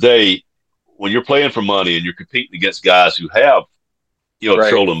the end of the day, when you're playing for money and you're competing against guys who have, a Right.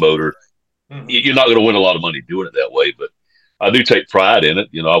 trolling motor, you're not going to win a lot of money doing it that way. But I do take pride in it.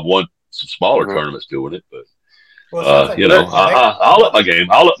 I've won some smaller Mhm. tournaments doing it, but Well, it sounds like I'll up my game.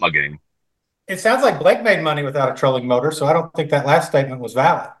 I'll up my game. It sounds like Blake made money without a trolling motor, so I don't think that last statement was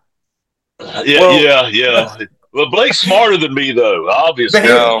valid. Yeah. Well, Blake's smarter than me, though. Obviously,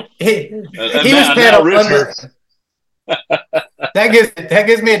 No. He now, was now Richard. That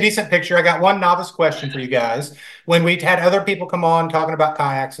gives me a decent picture. I got one novice question for you guys. When we had other people come on talking about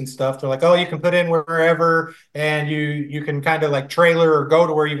kayaks and stuff, they're like, "Oh, you can put in wherever, and you can kind of like trailer or go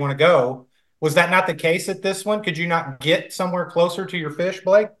to where you want to go." Was that not the case at this one? Could you not get somewhere closer to your fish,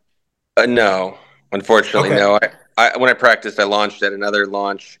 Blake? No, unfortunately, Okay. no. I when I practiced, I launched at another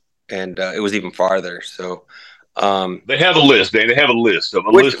launch, and it was even farther. So, They have a list, Dan. They have a list of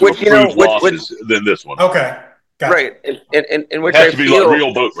which approved losses than this one. Okay. Got right, and which It has I to be feel like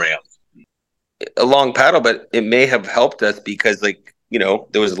real boat ramps. a long paddle, but it may have helped us because, like,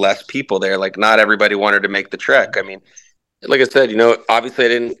 there was less people there. Like, not everybody wanted to make the trek. I mean, like I said, obviously I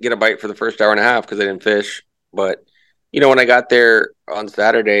didn't get a bite for the first hour and a half because I didn't fish. But when I got there on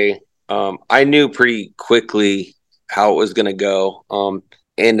Saturday, I knew pretty quickly how it was going to go.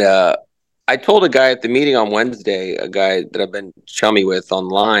 And I told a guy at the meeting on Wednesday, a guy that I've been chummy with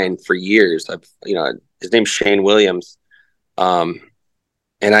online for years. His name's Shane Williams.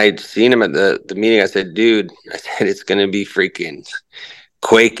 And I'd seen him at the meeting. I said, dude, it's going to be freaking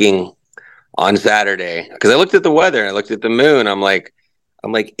quaking on Saturday. Because I looked at the weather and I looked at the moon. I'm like,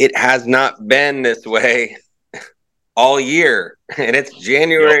 it has not been this way all year. And it's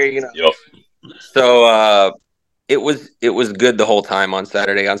January, Yep. So it was good the whole time on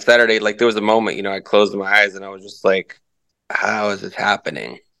Saturday. On Saturday, like, there was a moment, I closed my eyes and I was just like, how is this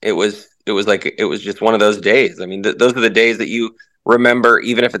happening? It was just one of those days. I mean, those are the days that you remember,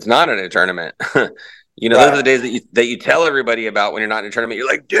 even if it's not in a tournament. Those are the days that you tell everybody about when you're not in a tournament. You're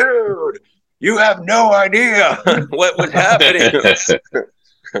like, dude, you have no idea what was happening.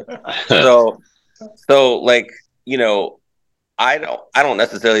 so like, I don't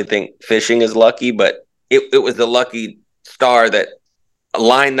necessarily think fishing is lucky, but it was a lucky star that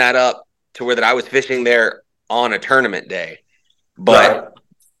lined that up to where that I was fishing there on a tournament day. But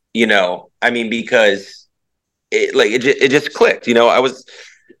I mean, because it just clicked. I was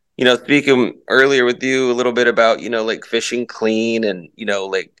speaking earlier with you a little bit about like fishing clean and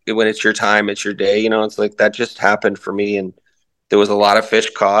like when it's your time, it's your day. It's like that just happened for me, and there was a lot of fish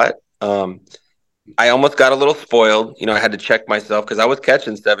caught. I almost got a little spoiled. I had to check myself because I was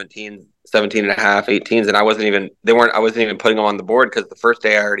catching 17 and a half, 18s, and I wasn't even putting them on the board because the first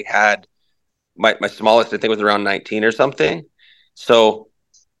day I already had my smallest, I think, was around 19 or something. So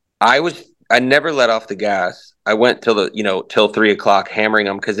I never let off the gas. I went till 3:00 hammering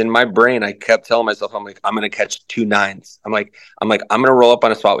them because in my brain I kept telling myself, I'm like, I'm gonna catch 2 9s. I'm gonna roll up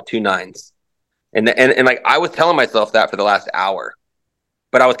on a spot with 2 9s, and like I was telling myself that for the last hour.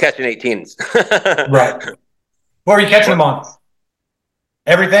 But I was catching 18s. Right. What were you catching them on?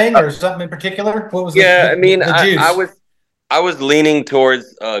 Everything or something in particular? What was the juice? I was leaning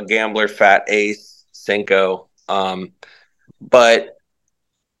towards Gambler, Fat Ace, Senko. But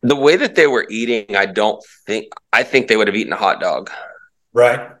the way that they were eating, I think they would have eaten a hot dog.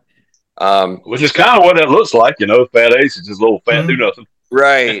 Right. Which is kind of what it looks like, Fat Ace is just a little fat do nothing.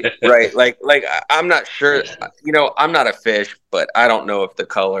 Right. Like I'm not sure, I'm not a fish, but I don't know if the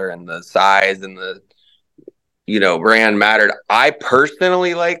color and the size and the, brand mattered. I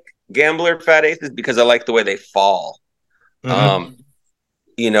personally like Gambler Fat Aces because I like the way they fall. Mm-hmm.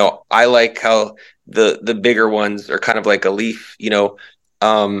 I like how the bigger ones are kind of like a leaf,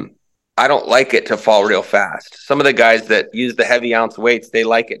 I don't like it to fall real fast. Some of the guys that use the heavy ounce weights, they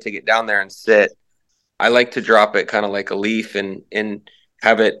like it to get down there and sit. I like to drop it kind of like a leaf and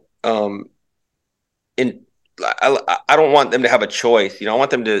have it in. I don't want them to have a choice. I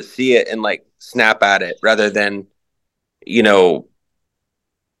want them to see it and like snap at it rather than,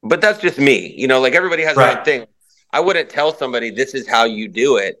 but that's just me. Like everybody has their own thing. I wouldn't tell somebody this is how you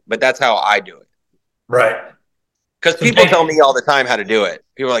do it, but that's how I do it. Right. Because people tell me all the time how to do it.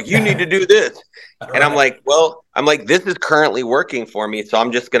 People are like, you need to do this. And I'm like, this is currently working for me. So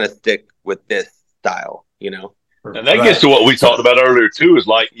I'm just going to stick with this style, And that gets to what we talked about earlier, too, is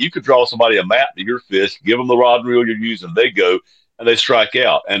like you could draw somebody a map to your fish, give them the rod and reel you're using, they go, and they strike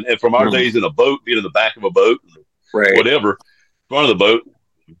out. And from our days in a boat, being in the back of a boat, whatever, front of the boat,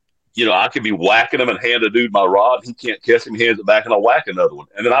 I could be whacking him and hand a dude my rod. He can't catch him. He hands it back, and I'll whack another one.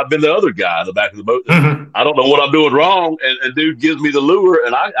 And then I've been the other guy in the back of the boat. I don't know what I'm doing wrong, and dude gives me the lure,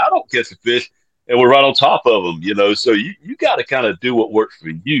 and I don't catch the fish, and we're right on top of them, So you got to kind of do what works for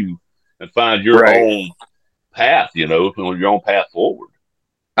you and find your own path, your own path forward.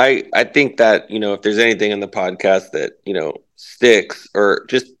 I think that, if there's anything in the podcast that, sticks, or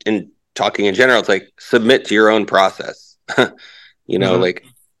just in talking in general, it's like submit to your own process. Like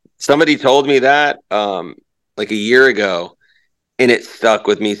somebody told me that like a year ago, and it stuck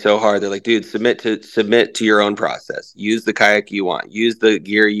with me so hard. They're like, dude, submit to your own process. Use the kayak you want, use the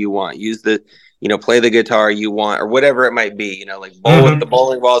gear you want, use the, play the guitar you want, or whatever it might be, like bowl with the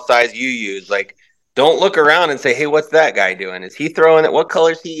bowling ball size you use. Like, don't look around and say, hey, what's that guy doing? Is he throwing it? What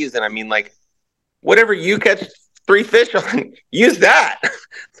color's he using? I mean, like, whatever you catch 3 fish on, use that.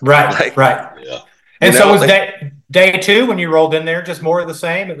 Right. Yeah. And so was day 2 when you rolled in there just more of the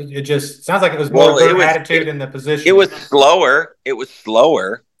same? It just sounds like it was more of the attitude in the position. It was slower.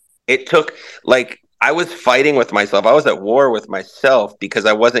 It took, like, I was fighting with myself. I was at war with myself because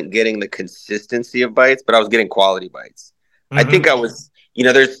I wasn't getting the consistency of bites, but I was getting quality bites. I think I was,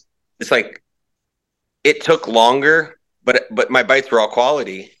 it's like, it took longer, but my bites were all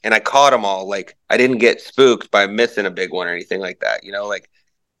quality, and I caught them all. Like, I didn't get spooked by missing a big one or anything like that. Like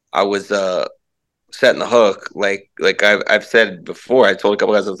I was setting the hook. Like I've said before, I told a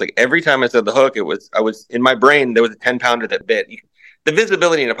couple guys, I was like, every time I said the hook, I was in my brain, there was a 10-pounder that bit. The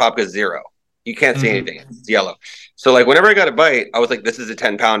visibility in a Popka is 0. You can't see anything. It's yellow. So like whenever I got a bite, I was like, this is a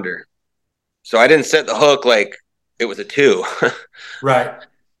 10-pounder. So I didn't set the hook like it was a 2. Right.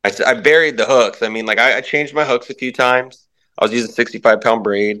 I buried the hooks. I mean, like I changed my hooks a few times. I was using 65-pound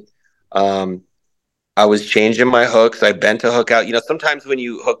braid. I was changing my hooks. I bent a hook out. Sometimes when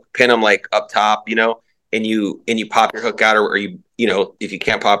you pin them like up top, and you pop your hook out, or you if you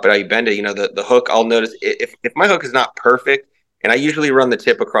can't pop it out, you bend it. The hook, I'll notice if my hook is not perfect, and I usually run the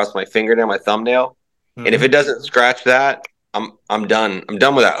tip across my fingernail, my thumbnail, and if it doesn't scratch that, I'm done. I'm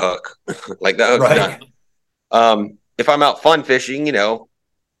done with that hook. Like that hook's done. If I'm out fun fishing,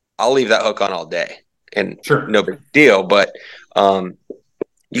 I'll leave that hook on all day, and no big deal. But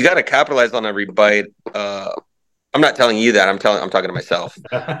you got to capitalize on every bite. I'm not telling you that. I'm talking to myself.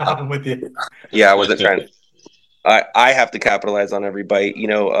 I'm with you. Yeah, I wasn't trying. I have to capitalize on every bite.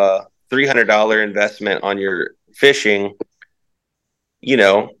 $300 investment on your fishing. You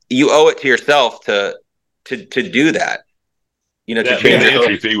owe it to yourself to do that. To change the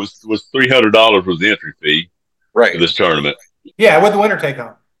entry fee was $300 was the entry fee, right, for this tournament. Yeah, what'd the winner take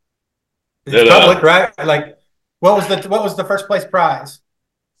home? It's public, right? Like, what was the first place prize?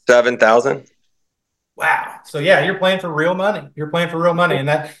 $7,000. Wow. So yeah, you're playing for real money. And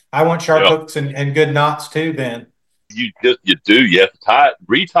that I want sharp hooks and good knots too. Then you do. You have to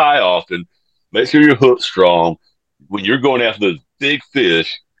retie often. Make sure your hook's strong. When you're going after those big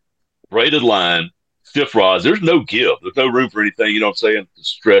fish, braided line, stiff rods, there's no give. There's no room for anything. You know what I'm saying? To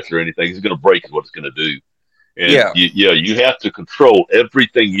stretch or anything. It's going to break is what it's going to do. And you have to control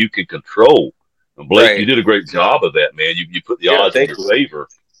everything you can control. And Blake, you did a great job of that, man. You put the odds in your favor,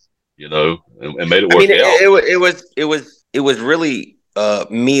 and made it work out. It was really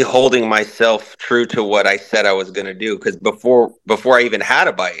me holding myself true to what I said I was going to do. Because before I even had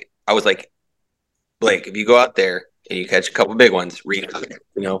a bite, I was like, Blake, if you go out there and you catch a couple big ones,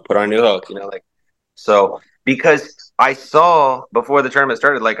 put on a new hook, So because I saw before the tournament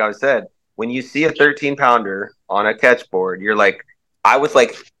started, like I said, when you see a 13-pounder on a catch board, you're like, I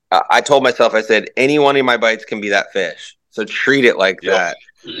told myself, I said, any one of my bites can be that fish. So treat it like that.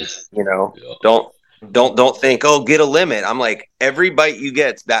 Don't think, get a limit. I'm like, every bite you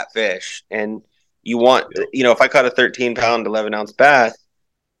get's that fish. And you want, if I caught a 13-pound, 11-ounce bass,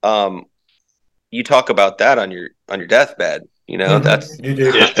 you talk about that on your deathbed. That's you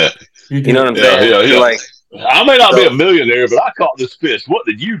do. You know what I'm saying? You're like, I may not be a millionaire, but I caught this fish. What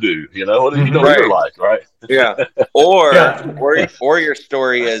did you do? What did you know your life, right? Yeah. Or your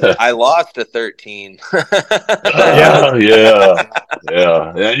story is I lost a 13. Yeah.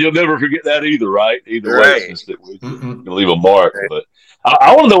 And you'll never forget that either, right? Either way, it's just that we can leave a mark. Right. But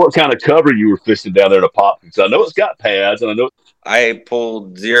I want to know what kind of cover you were fishing down there in the pop, because I know it's got pads, and I know I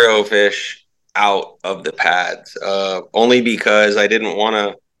pulled 0 fish out of the pads, only because I didn't want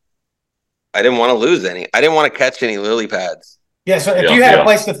to lose any. I didn't want to catch any lily pads. Yeah, so if you had a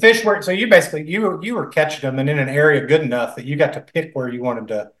place to fish so you basically you were catching them and in an area good enough that you got to pick where you wanted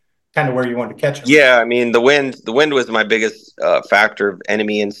to catch them. Yeah, I mean the wind was my biggest factor of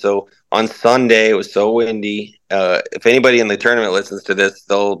enemy, and so on Sunday it was so windy. If anybody in the tournament listens to this,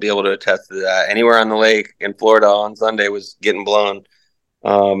 they'll be able to attest to that. Anywhere on the lake in Florida on Sunday was getting blown.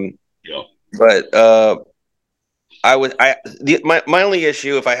 But my only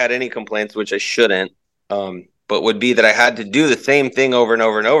issue, if I had any complaints, which I shouldn't, but would be that I had to do the same thing over and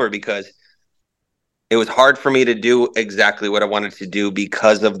over and over, because it was hard for me to do exactly what I wanted to do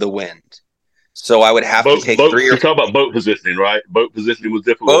because of the wind. So I would have to take You're talking about boat positioning, right? Boat positioning was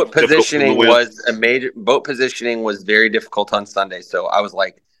difficult. Boat positioning was very difficult on Sunday. So I was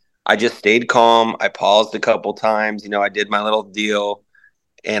like, I just stayed calm. I paused a couple times. I did my little deal,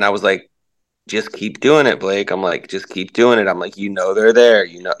 and I was like, just keep doing it, Blake. I'm like, just keep doing it. I'm like, they're there.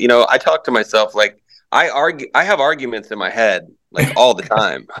 I talk to myself like I have arguments in my head like all the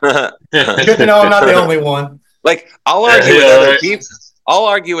time. Good to know I'm not the only one. Like I'll argue with other people. I'll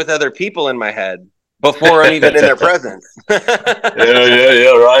argue with other people in my head before I'm even in their presence. Right.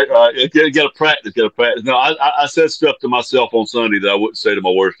 You got to practice. No, I said stuff to myself on Sunday that I wouldn't say to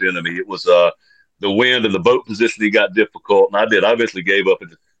my worst enemy. It was the wind and the boat positioning got difficult, and I did. I eventually gave up and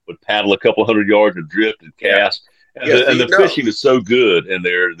just would paddle a couple hundred yards and drift and cast. Yeah. And the fishing is so good in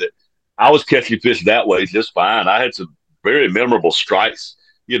there that I was catching fish that way just fine. I had some very memorable strikes,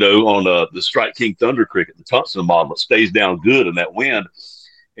 on the Strike King Thunder Cricket, the Tunson model. It stays down good in that wind.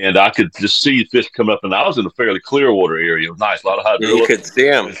 And I could just see fish come up, and I was in a fairly clear water area. It was nice, a lot of hydrilla. You could see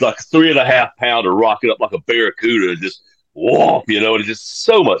them. It's like a 3.5 pounder rocking up like a barracuda, and just whoomp, and it's just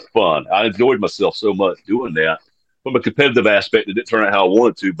so much fun. I enjoyed myself so much doing that. From a competitive aspect, it didn't turn out how I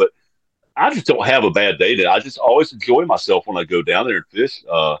wanted to, but I just don't have a bad day today. I just always enjoy myself when I go down there and fish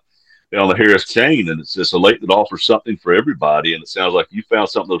on the Harris chain, and it's just a lake that offers something for everybody. And it sounds like you found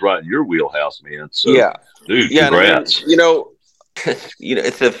something that's right in your wheelhouse, man. So, dude, congrats.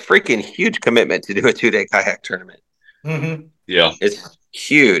 It's a freaking huge commitment to do a 2-day kayak tournament. Mm-hmm. Yeah, it's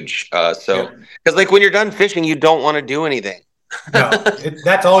huge. Because like when you're done fishing, you don't want to do anything. No,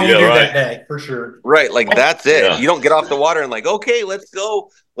 that's all you do that day for sure. Right, like that's it. Yeah. You don't get off the water and like, okay, let's go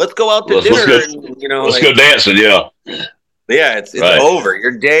out to dinner. Let's go dancing. Yeah, it's over.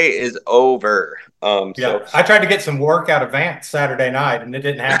 Your day is over. So I tried to get some work out of Vance Saturday night, and it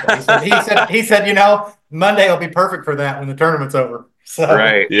didn't happen. He said, Monday will be perfect for that when the tournament's over. So.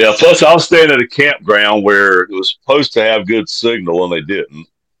 Right. Yeah. Plus, I was staying at a campground where it was supposed to have good signal, and they didn't.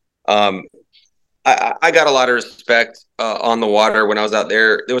 I got a lot of respect on the water when I was out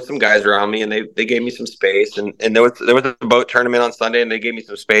there. There was some guys around me, and they gave me some space. And there was a boat tournament on Sunday, and they gave me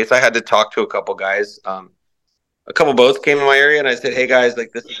some space. I had to talk to a couple guys. A couple boats came in my area, and I said, "Hey guys,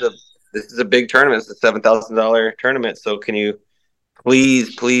 like this is a big tournament. It's a $7,000 tournament. So can you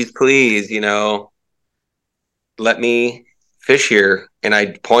please, let me fish here?" And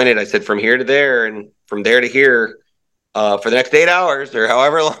I pointed. I said, "From here to there, and from there to here, for the next 8 hours or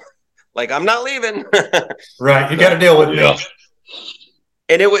however long. Like I'm not leaving." Right, you got to deal with me.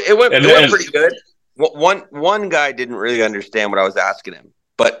 And it went pretty good. One guy didn't really understand what I was asking him,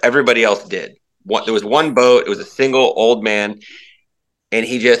 but everybody else did. There was one boat. It was a single old man, and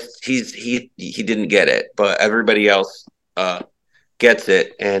he didn't get it, but everybody else gets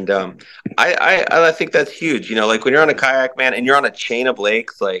it. And I think that's huge. Like when you're on a kayak, man, and you're on a chain of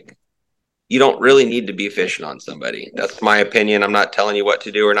lakes, like you don't really need to be fishing on somebody. That's my opinion. I'm not telling you what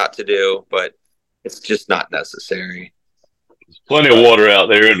to do or not to do, but it's just not necessary. There's plenty of water out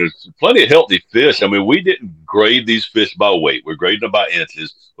there, and there's plenty of healthy fish. I mean, we didn't grade these fish by weight. We're grading them by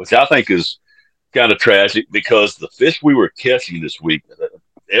inches, which I think is kind of tragic because the fish we were catching this week,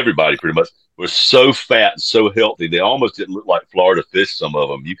 everybody pretty much, were so fat and so healthy. They almost didn't look like Florida fish, some of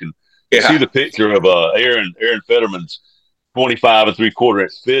them. You can see the picture of Aaron Fetterman's 25 3/4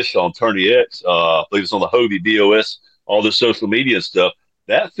 inch fish on Tourney X. I believe it's on the Hobie BOS, all this social media stuff.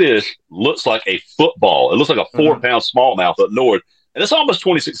 That fish looks like a football. It looks like a 4-pound smallmouth up north, and it's almost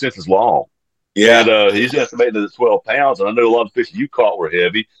 26 inches long. Yeah. And he's estimating at 12 pounds, and I know a lot of fish you caught were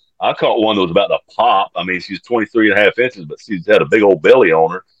heavy. I caught one that was about to pop. I mean, she's 23.5 inches, but she's had a big old belly on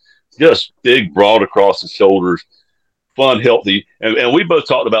her. just big, broad across the shoulders, fun, healthy. And we both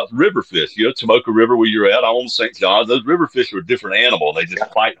talked about river fish. Tomoka River where you're at, I own St. John. Those river fish are a different animal. They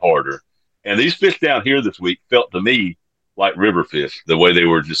just fight harder. And these fish down here this week felt to me like river fish, the way they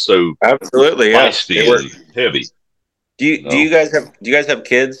were just so absolutely feisty and heavy. Do you guys have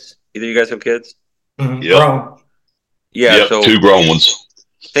kids? Either you guys have kids? Mm-hmm. Yep. Grown. Yeah, yep, so 2 grown ones.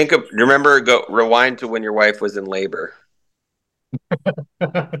 Rewind to when your wife was in labor. Do you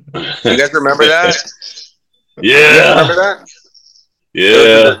guys remember that? Yeah. You guys remember that?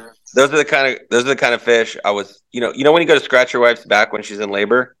 Yeah. Those are the kind of fish I was, when you go to scratch your wife's back when she's in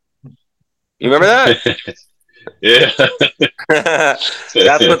labor? You remember that? Yeah. That's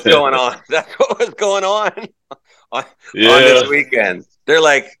what's going on. That's what was going on this weekend. They're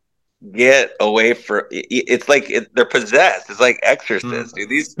like, get away from it's like they're possessed. It's like exorcists, dude.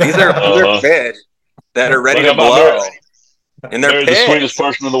 These are fish that are ready to blow. And they're the sweetest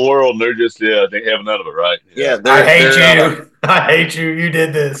person in the world, and they're just they have none of it, right? Yeah, I hate you. I hate you. You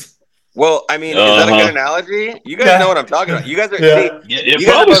did this. Well, I mean, is that a good analogy? You guys know what I'm talking about. You guys are you guys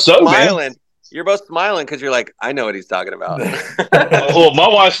are both smiling. Man. You're both smiling because you're like, I know what he's talking about. Well, my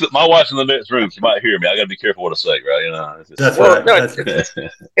wife's in the next room. She might hear me. I got to be careful what I say, right? That's right. No,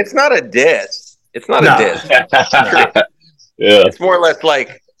 it's not a diss. It's not a diss. Yeah. It's more or less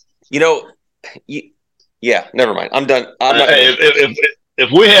like, yeah. Never mind. I'm done. I'm not. If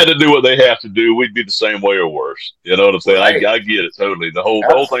we had to do what they have to do, we'd be the same way or worse. You know what I'm saying? Right. I get it totally. The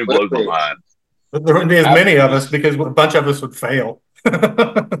whole thing blows my mind. But there wouldn't be as many of us because a bunch of us would fail.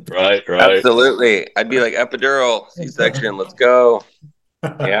 Right. Absolutely. I'd be like, epidural, C-section, let's go.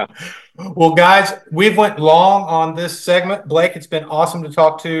 Yeah. Well, guys, we've went long on this segment. Blake, it's been awesome to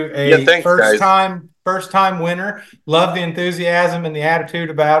talk to a first time winner. Love the enthusiasm and the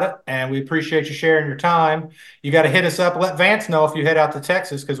attitude about it, and we appreciate you sharing your time. You got to hit us up. Let Vance know if you head out to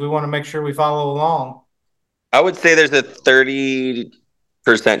Texas because we want to make sure we follow along. I would say there's a 30%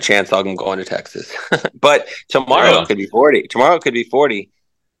 chance I'm going to Texas, but tomorrow it could be 40. Tomorrow it could be 40.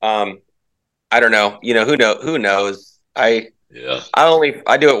 I don't know. Who knows? I do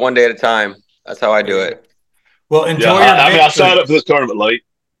it one day at a time. That's how I do it. Well, enjoy your I signed up for this tournament late.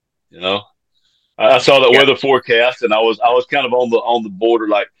 I saw that weather forecast, and I was kind of on the border.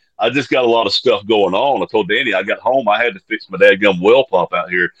 Like, I just got a lot of stuff going on. I told Danny I got home, I had to fix my dadgum well pump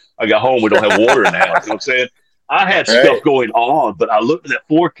out here. I got home, we don't have water in the house. You know what I'm saying? I had stuff going on, but I looked at that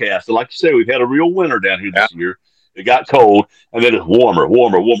forecast, and like you say, we've had a real winter down here this year. It got cold, and then it's warmer,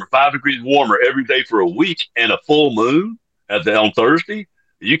 5 degrees warmer every day for a week, and a full moon on Thursday.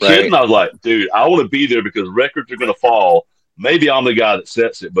 Are you kidding? I was like, dude, I want to be there because records are going to fall. Maybe I'm the guy that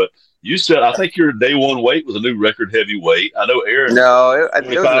sets it, but you said I think your day one weight was a new record heavyweight. I know Aaron. No, I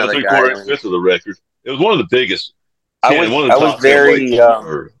think it was another guy. Fifth of the record. It was one of the biggest. I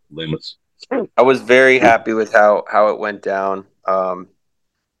was very happy with how it went down.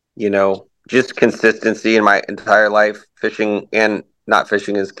 Just consistency in my entire life. Fishing and not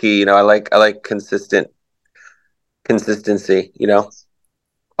fishing is key. I like consistency.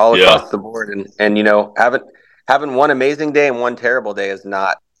 All across the board, and having one amazing day and one terrible day is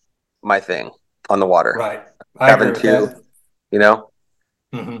not my thing on the water. Right. Having two,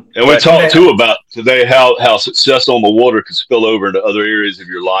 Mm-hmm. And we talked too about today how success on the water can spill over into other areas of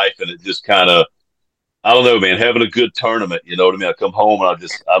your life, and it just kind of, I don't know, man, having a good tournament, you know what I mean? I come home and I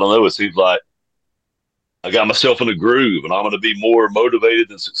don't know, it seems like I got myself in a groove, and I'm going to be more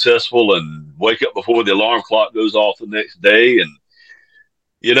motivated and successful and wake up before the alarm clock goes off the next day. And,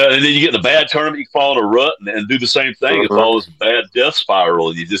 and then you get in a bad tournament, you fall in a rut and do the same thing. It's all this bad death spiral,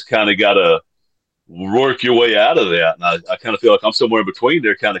 and you just kind of got to work your way out of that. And I kind of feel like I'm somewhere in between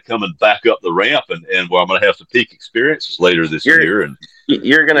there, kind of coming back up the ramp, and where I'm going to have some peak experiences later this year. And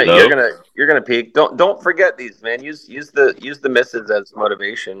you're gonna peak. Don't forget these, man. Use the misses as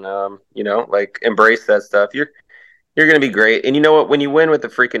motivation. Like embrace that stuff. You're gonna be great. And you know what? When you win with the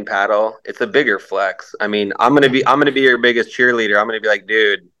freaking paddle, it's a bigger flex. I mean, I'm gonna be your biggest cheerleader. I'm gonna be like,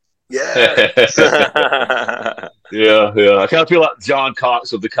 dude. Yeah. Yeah. I kind of feel like John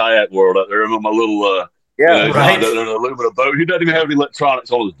Cox of the kayak world out there. I'm on my little right. aluminum boat. He doesn't even have any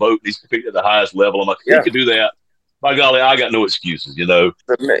electronics on his boat. He's competing at the highest level. I'm like, he could do that. By golly, I got no excuses,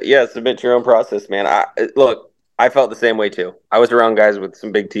 Submit your own process, man. I felt the same way too. I was around guys with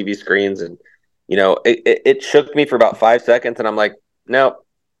some big TV screens, and it shook me for about 5 seconds, and I'm like, nope,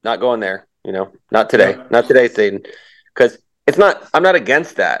 not going there. Not today, not today, Satan, because I'm not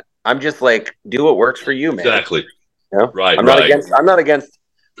against that. I'm just like, do what works for you, man. Exactly. Right. I'm not against. I'm going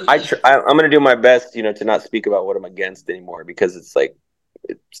to do my best, to not speak about what I'm against anymore, because it's like,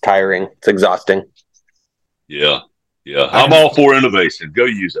 it's tiring. It's exhausting. Yeah. Yeah, I'm all for innovation. Go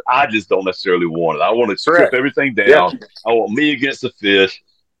use it. I just don't necessarily want it. I want to strip everything down. Yeah. I want me against the fish,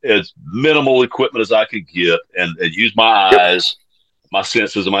 as minimal equipment as I could get, and use my eyes, my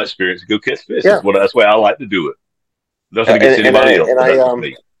senses, and my experience to go catch fish. Yeah. That's the way I like to do it. Nothing against anybody else, but that's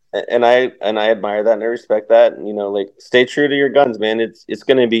me. And I admire that and I respect that. And, like, stay true to your guns, man. It's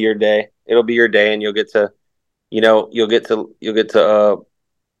going to be your day. It'll be your day, and you'll get to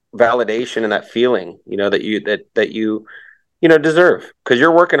validation and that feeling, that you deserve, because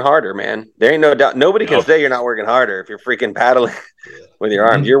you're working harder, man. There ain't no doubt. Nobody can say you're not working harder if you're freaking paddling with your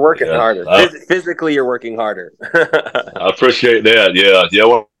arms. You're working harder. Physically, you're working harder. I appreciate that. Yeah.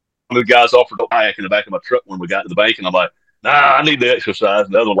 One of the guys offered a kayak in the back of my truck when we got to the bank, and I'm like, nah, I need the exercise.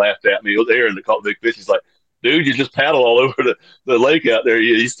 And the other one laughed at me. He was there and they caught the big fish. He's like, dude, you just paddle all over the lake out there.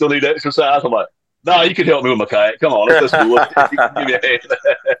 You still need exercise? I'm like, no, you can help me with my kayak. Come on, let's do it. Give me a hand.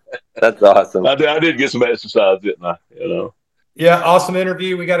 That's awesome. I did get some exercise, didn't I? Yeah, awesome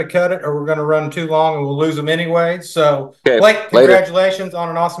interview. We got to cut it or we're going to run too long and we'll lose them anyway. So, okay, Blake, congratulations on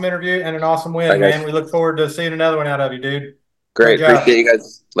an awesome interview and an awesome win, man. We look forward to seeing another one out of you, dude. Great. Appreciate you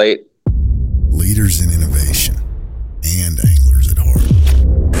guys. Late. Leaders in innovation and anglers at heart.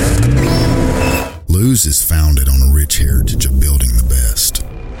 Lew's is founded on a rich heritage of building the best.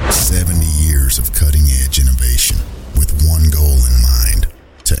 70 years of cutting-edge innovation with one goal in mind: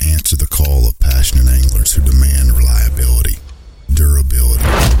 to answer the call of passionate anglers who demand reliability, durability,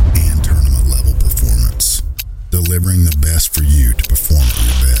 and tournament-level performance. Delivering the best for you to perform at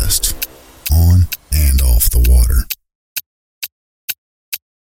your best, on and off the water.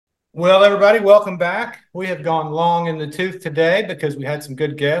 Well, everybody, welcome back. We have gone long in the tooth today because we had some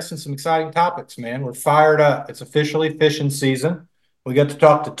good guests and some exciting topics, man. We're fired up. It's officially fishing season. We got to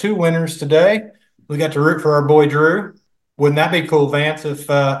talk to 2 winners today. We got to root for our boy Drew. Wouldn't that be cool, Vance, if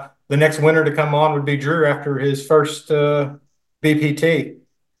the next winner to come on would be Drew after his first BPT?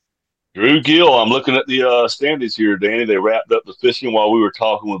 Drew Gill, I'm looking at the standings here, Danny. They wrapped up the fishing while we were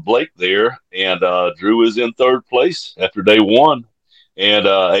talking with Blake there, and Drew is in 3rd place after day 1. And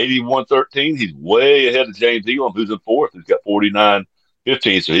 81-13, he's way ahead of James Elam, who's in 4th. He's got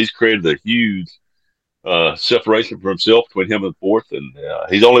 49-15, so he's created a huge separation for himself between him and 4th. And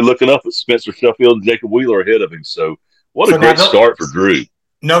he's only looking up at Spencer Sheffield and Jacob Wheeler ahead of him. So what a great start for Drew.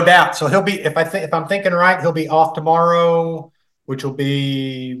 No doubt. So he'll be, if I'm thinking right, he'll be off tomorrow, which will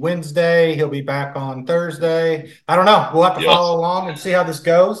be Wednesday. He'll be back on Thursday. I don't know. We'll have to follow along and see how this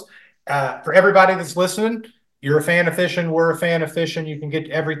goes. For everybody that's listening, you're a fan of fishing. We're a fan of fishing. You can get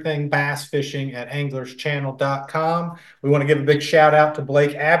everything bass fishing at anglerschannel.com. We want to give a big shout out to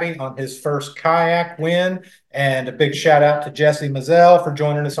Blake Abbey on his first kayak win, and a big shout out to Jessie Mizell for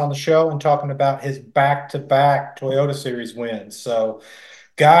joining us on the show and talking about his back-to-back Toyota Series wins. So,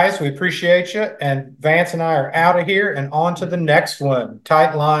 guys, we appreciate you. And Vance and I are out of here and on to the next one.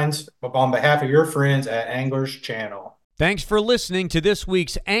 Tight lines on behalf of your friends at Anglers Channel. Thanks for listening to this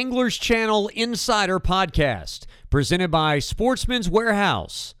week's Anglers Channel Insider Podcast, presented by Sportsman's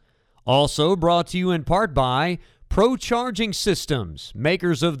Warehouse. Also brought to you in part by Pro Charging Systems,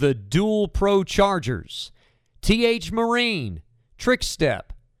 makers of the Dual Pro Chargers, TH Marine, Trick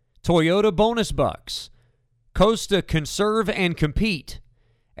Step, Toyota Bonus Bucks, Costa Conserve and Compete,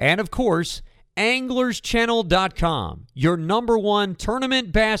 and of course, AnglersChannel.com, your #1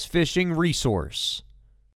 tournament bass fishing resource.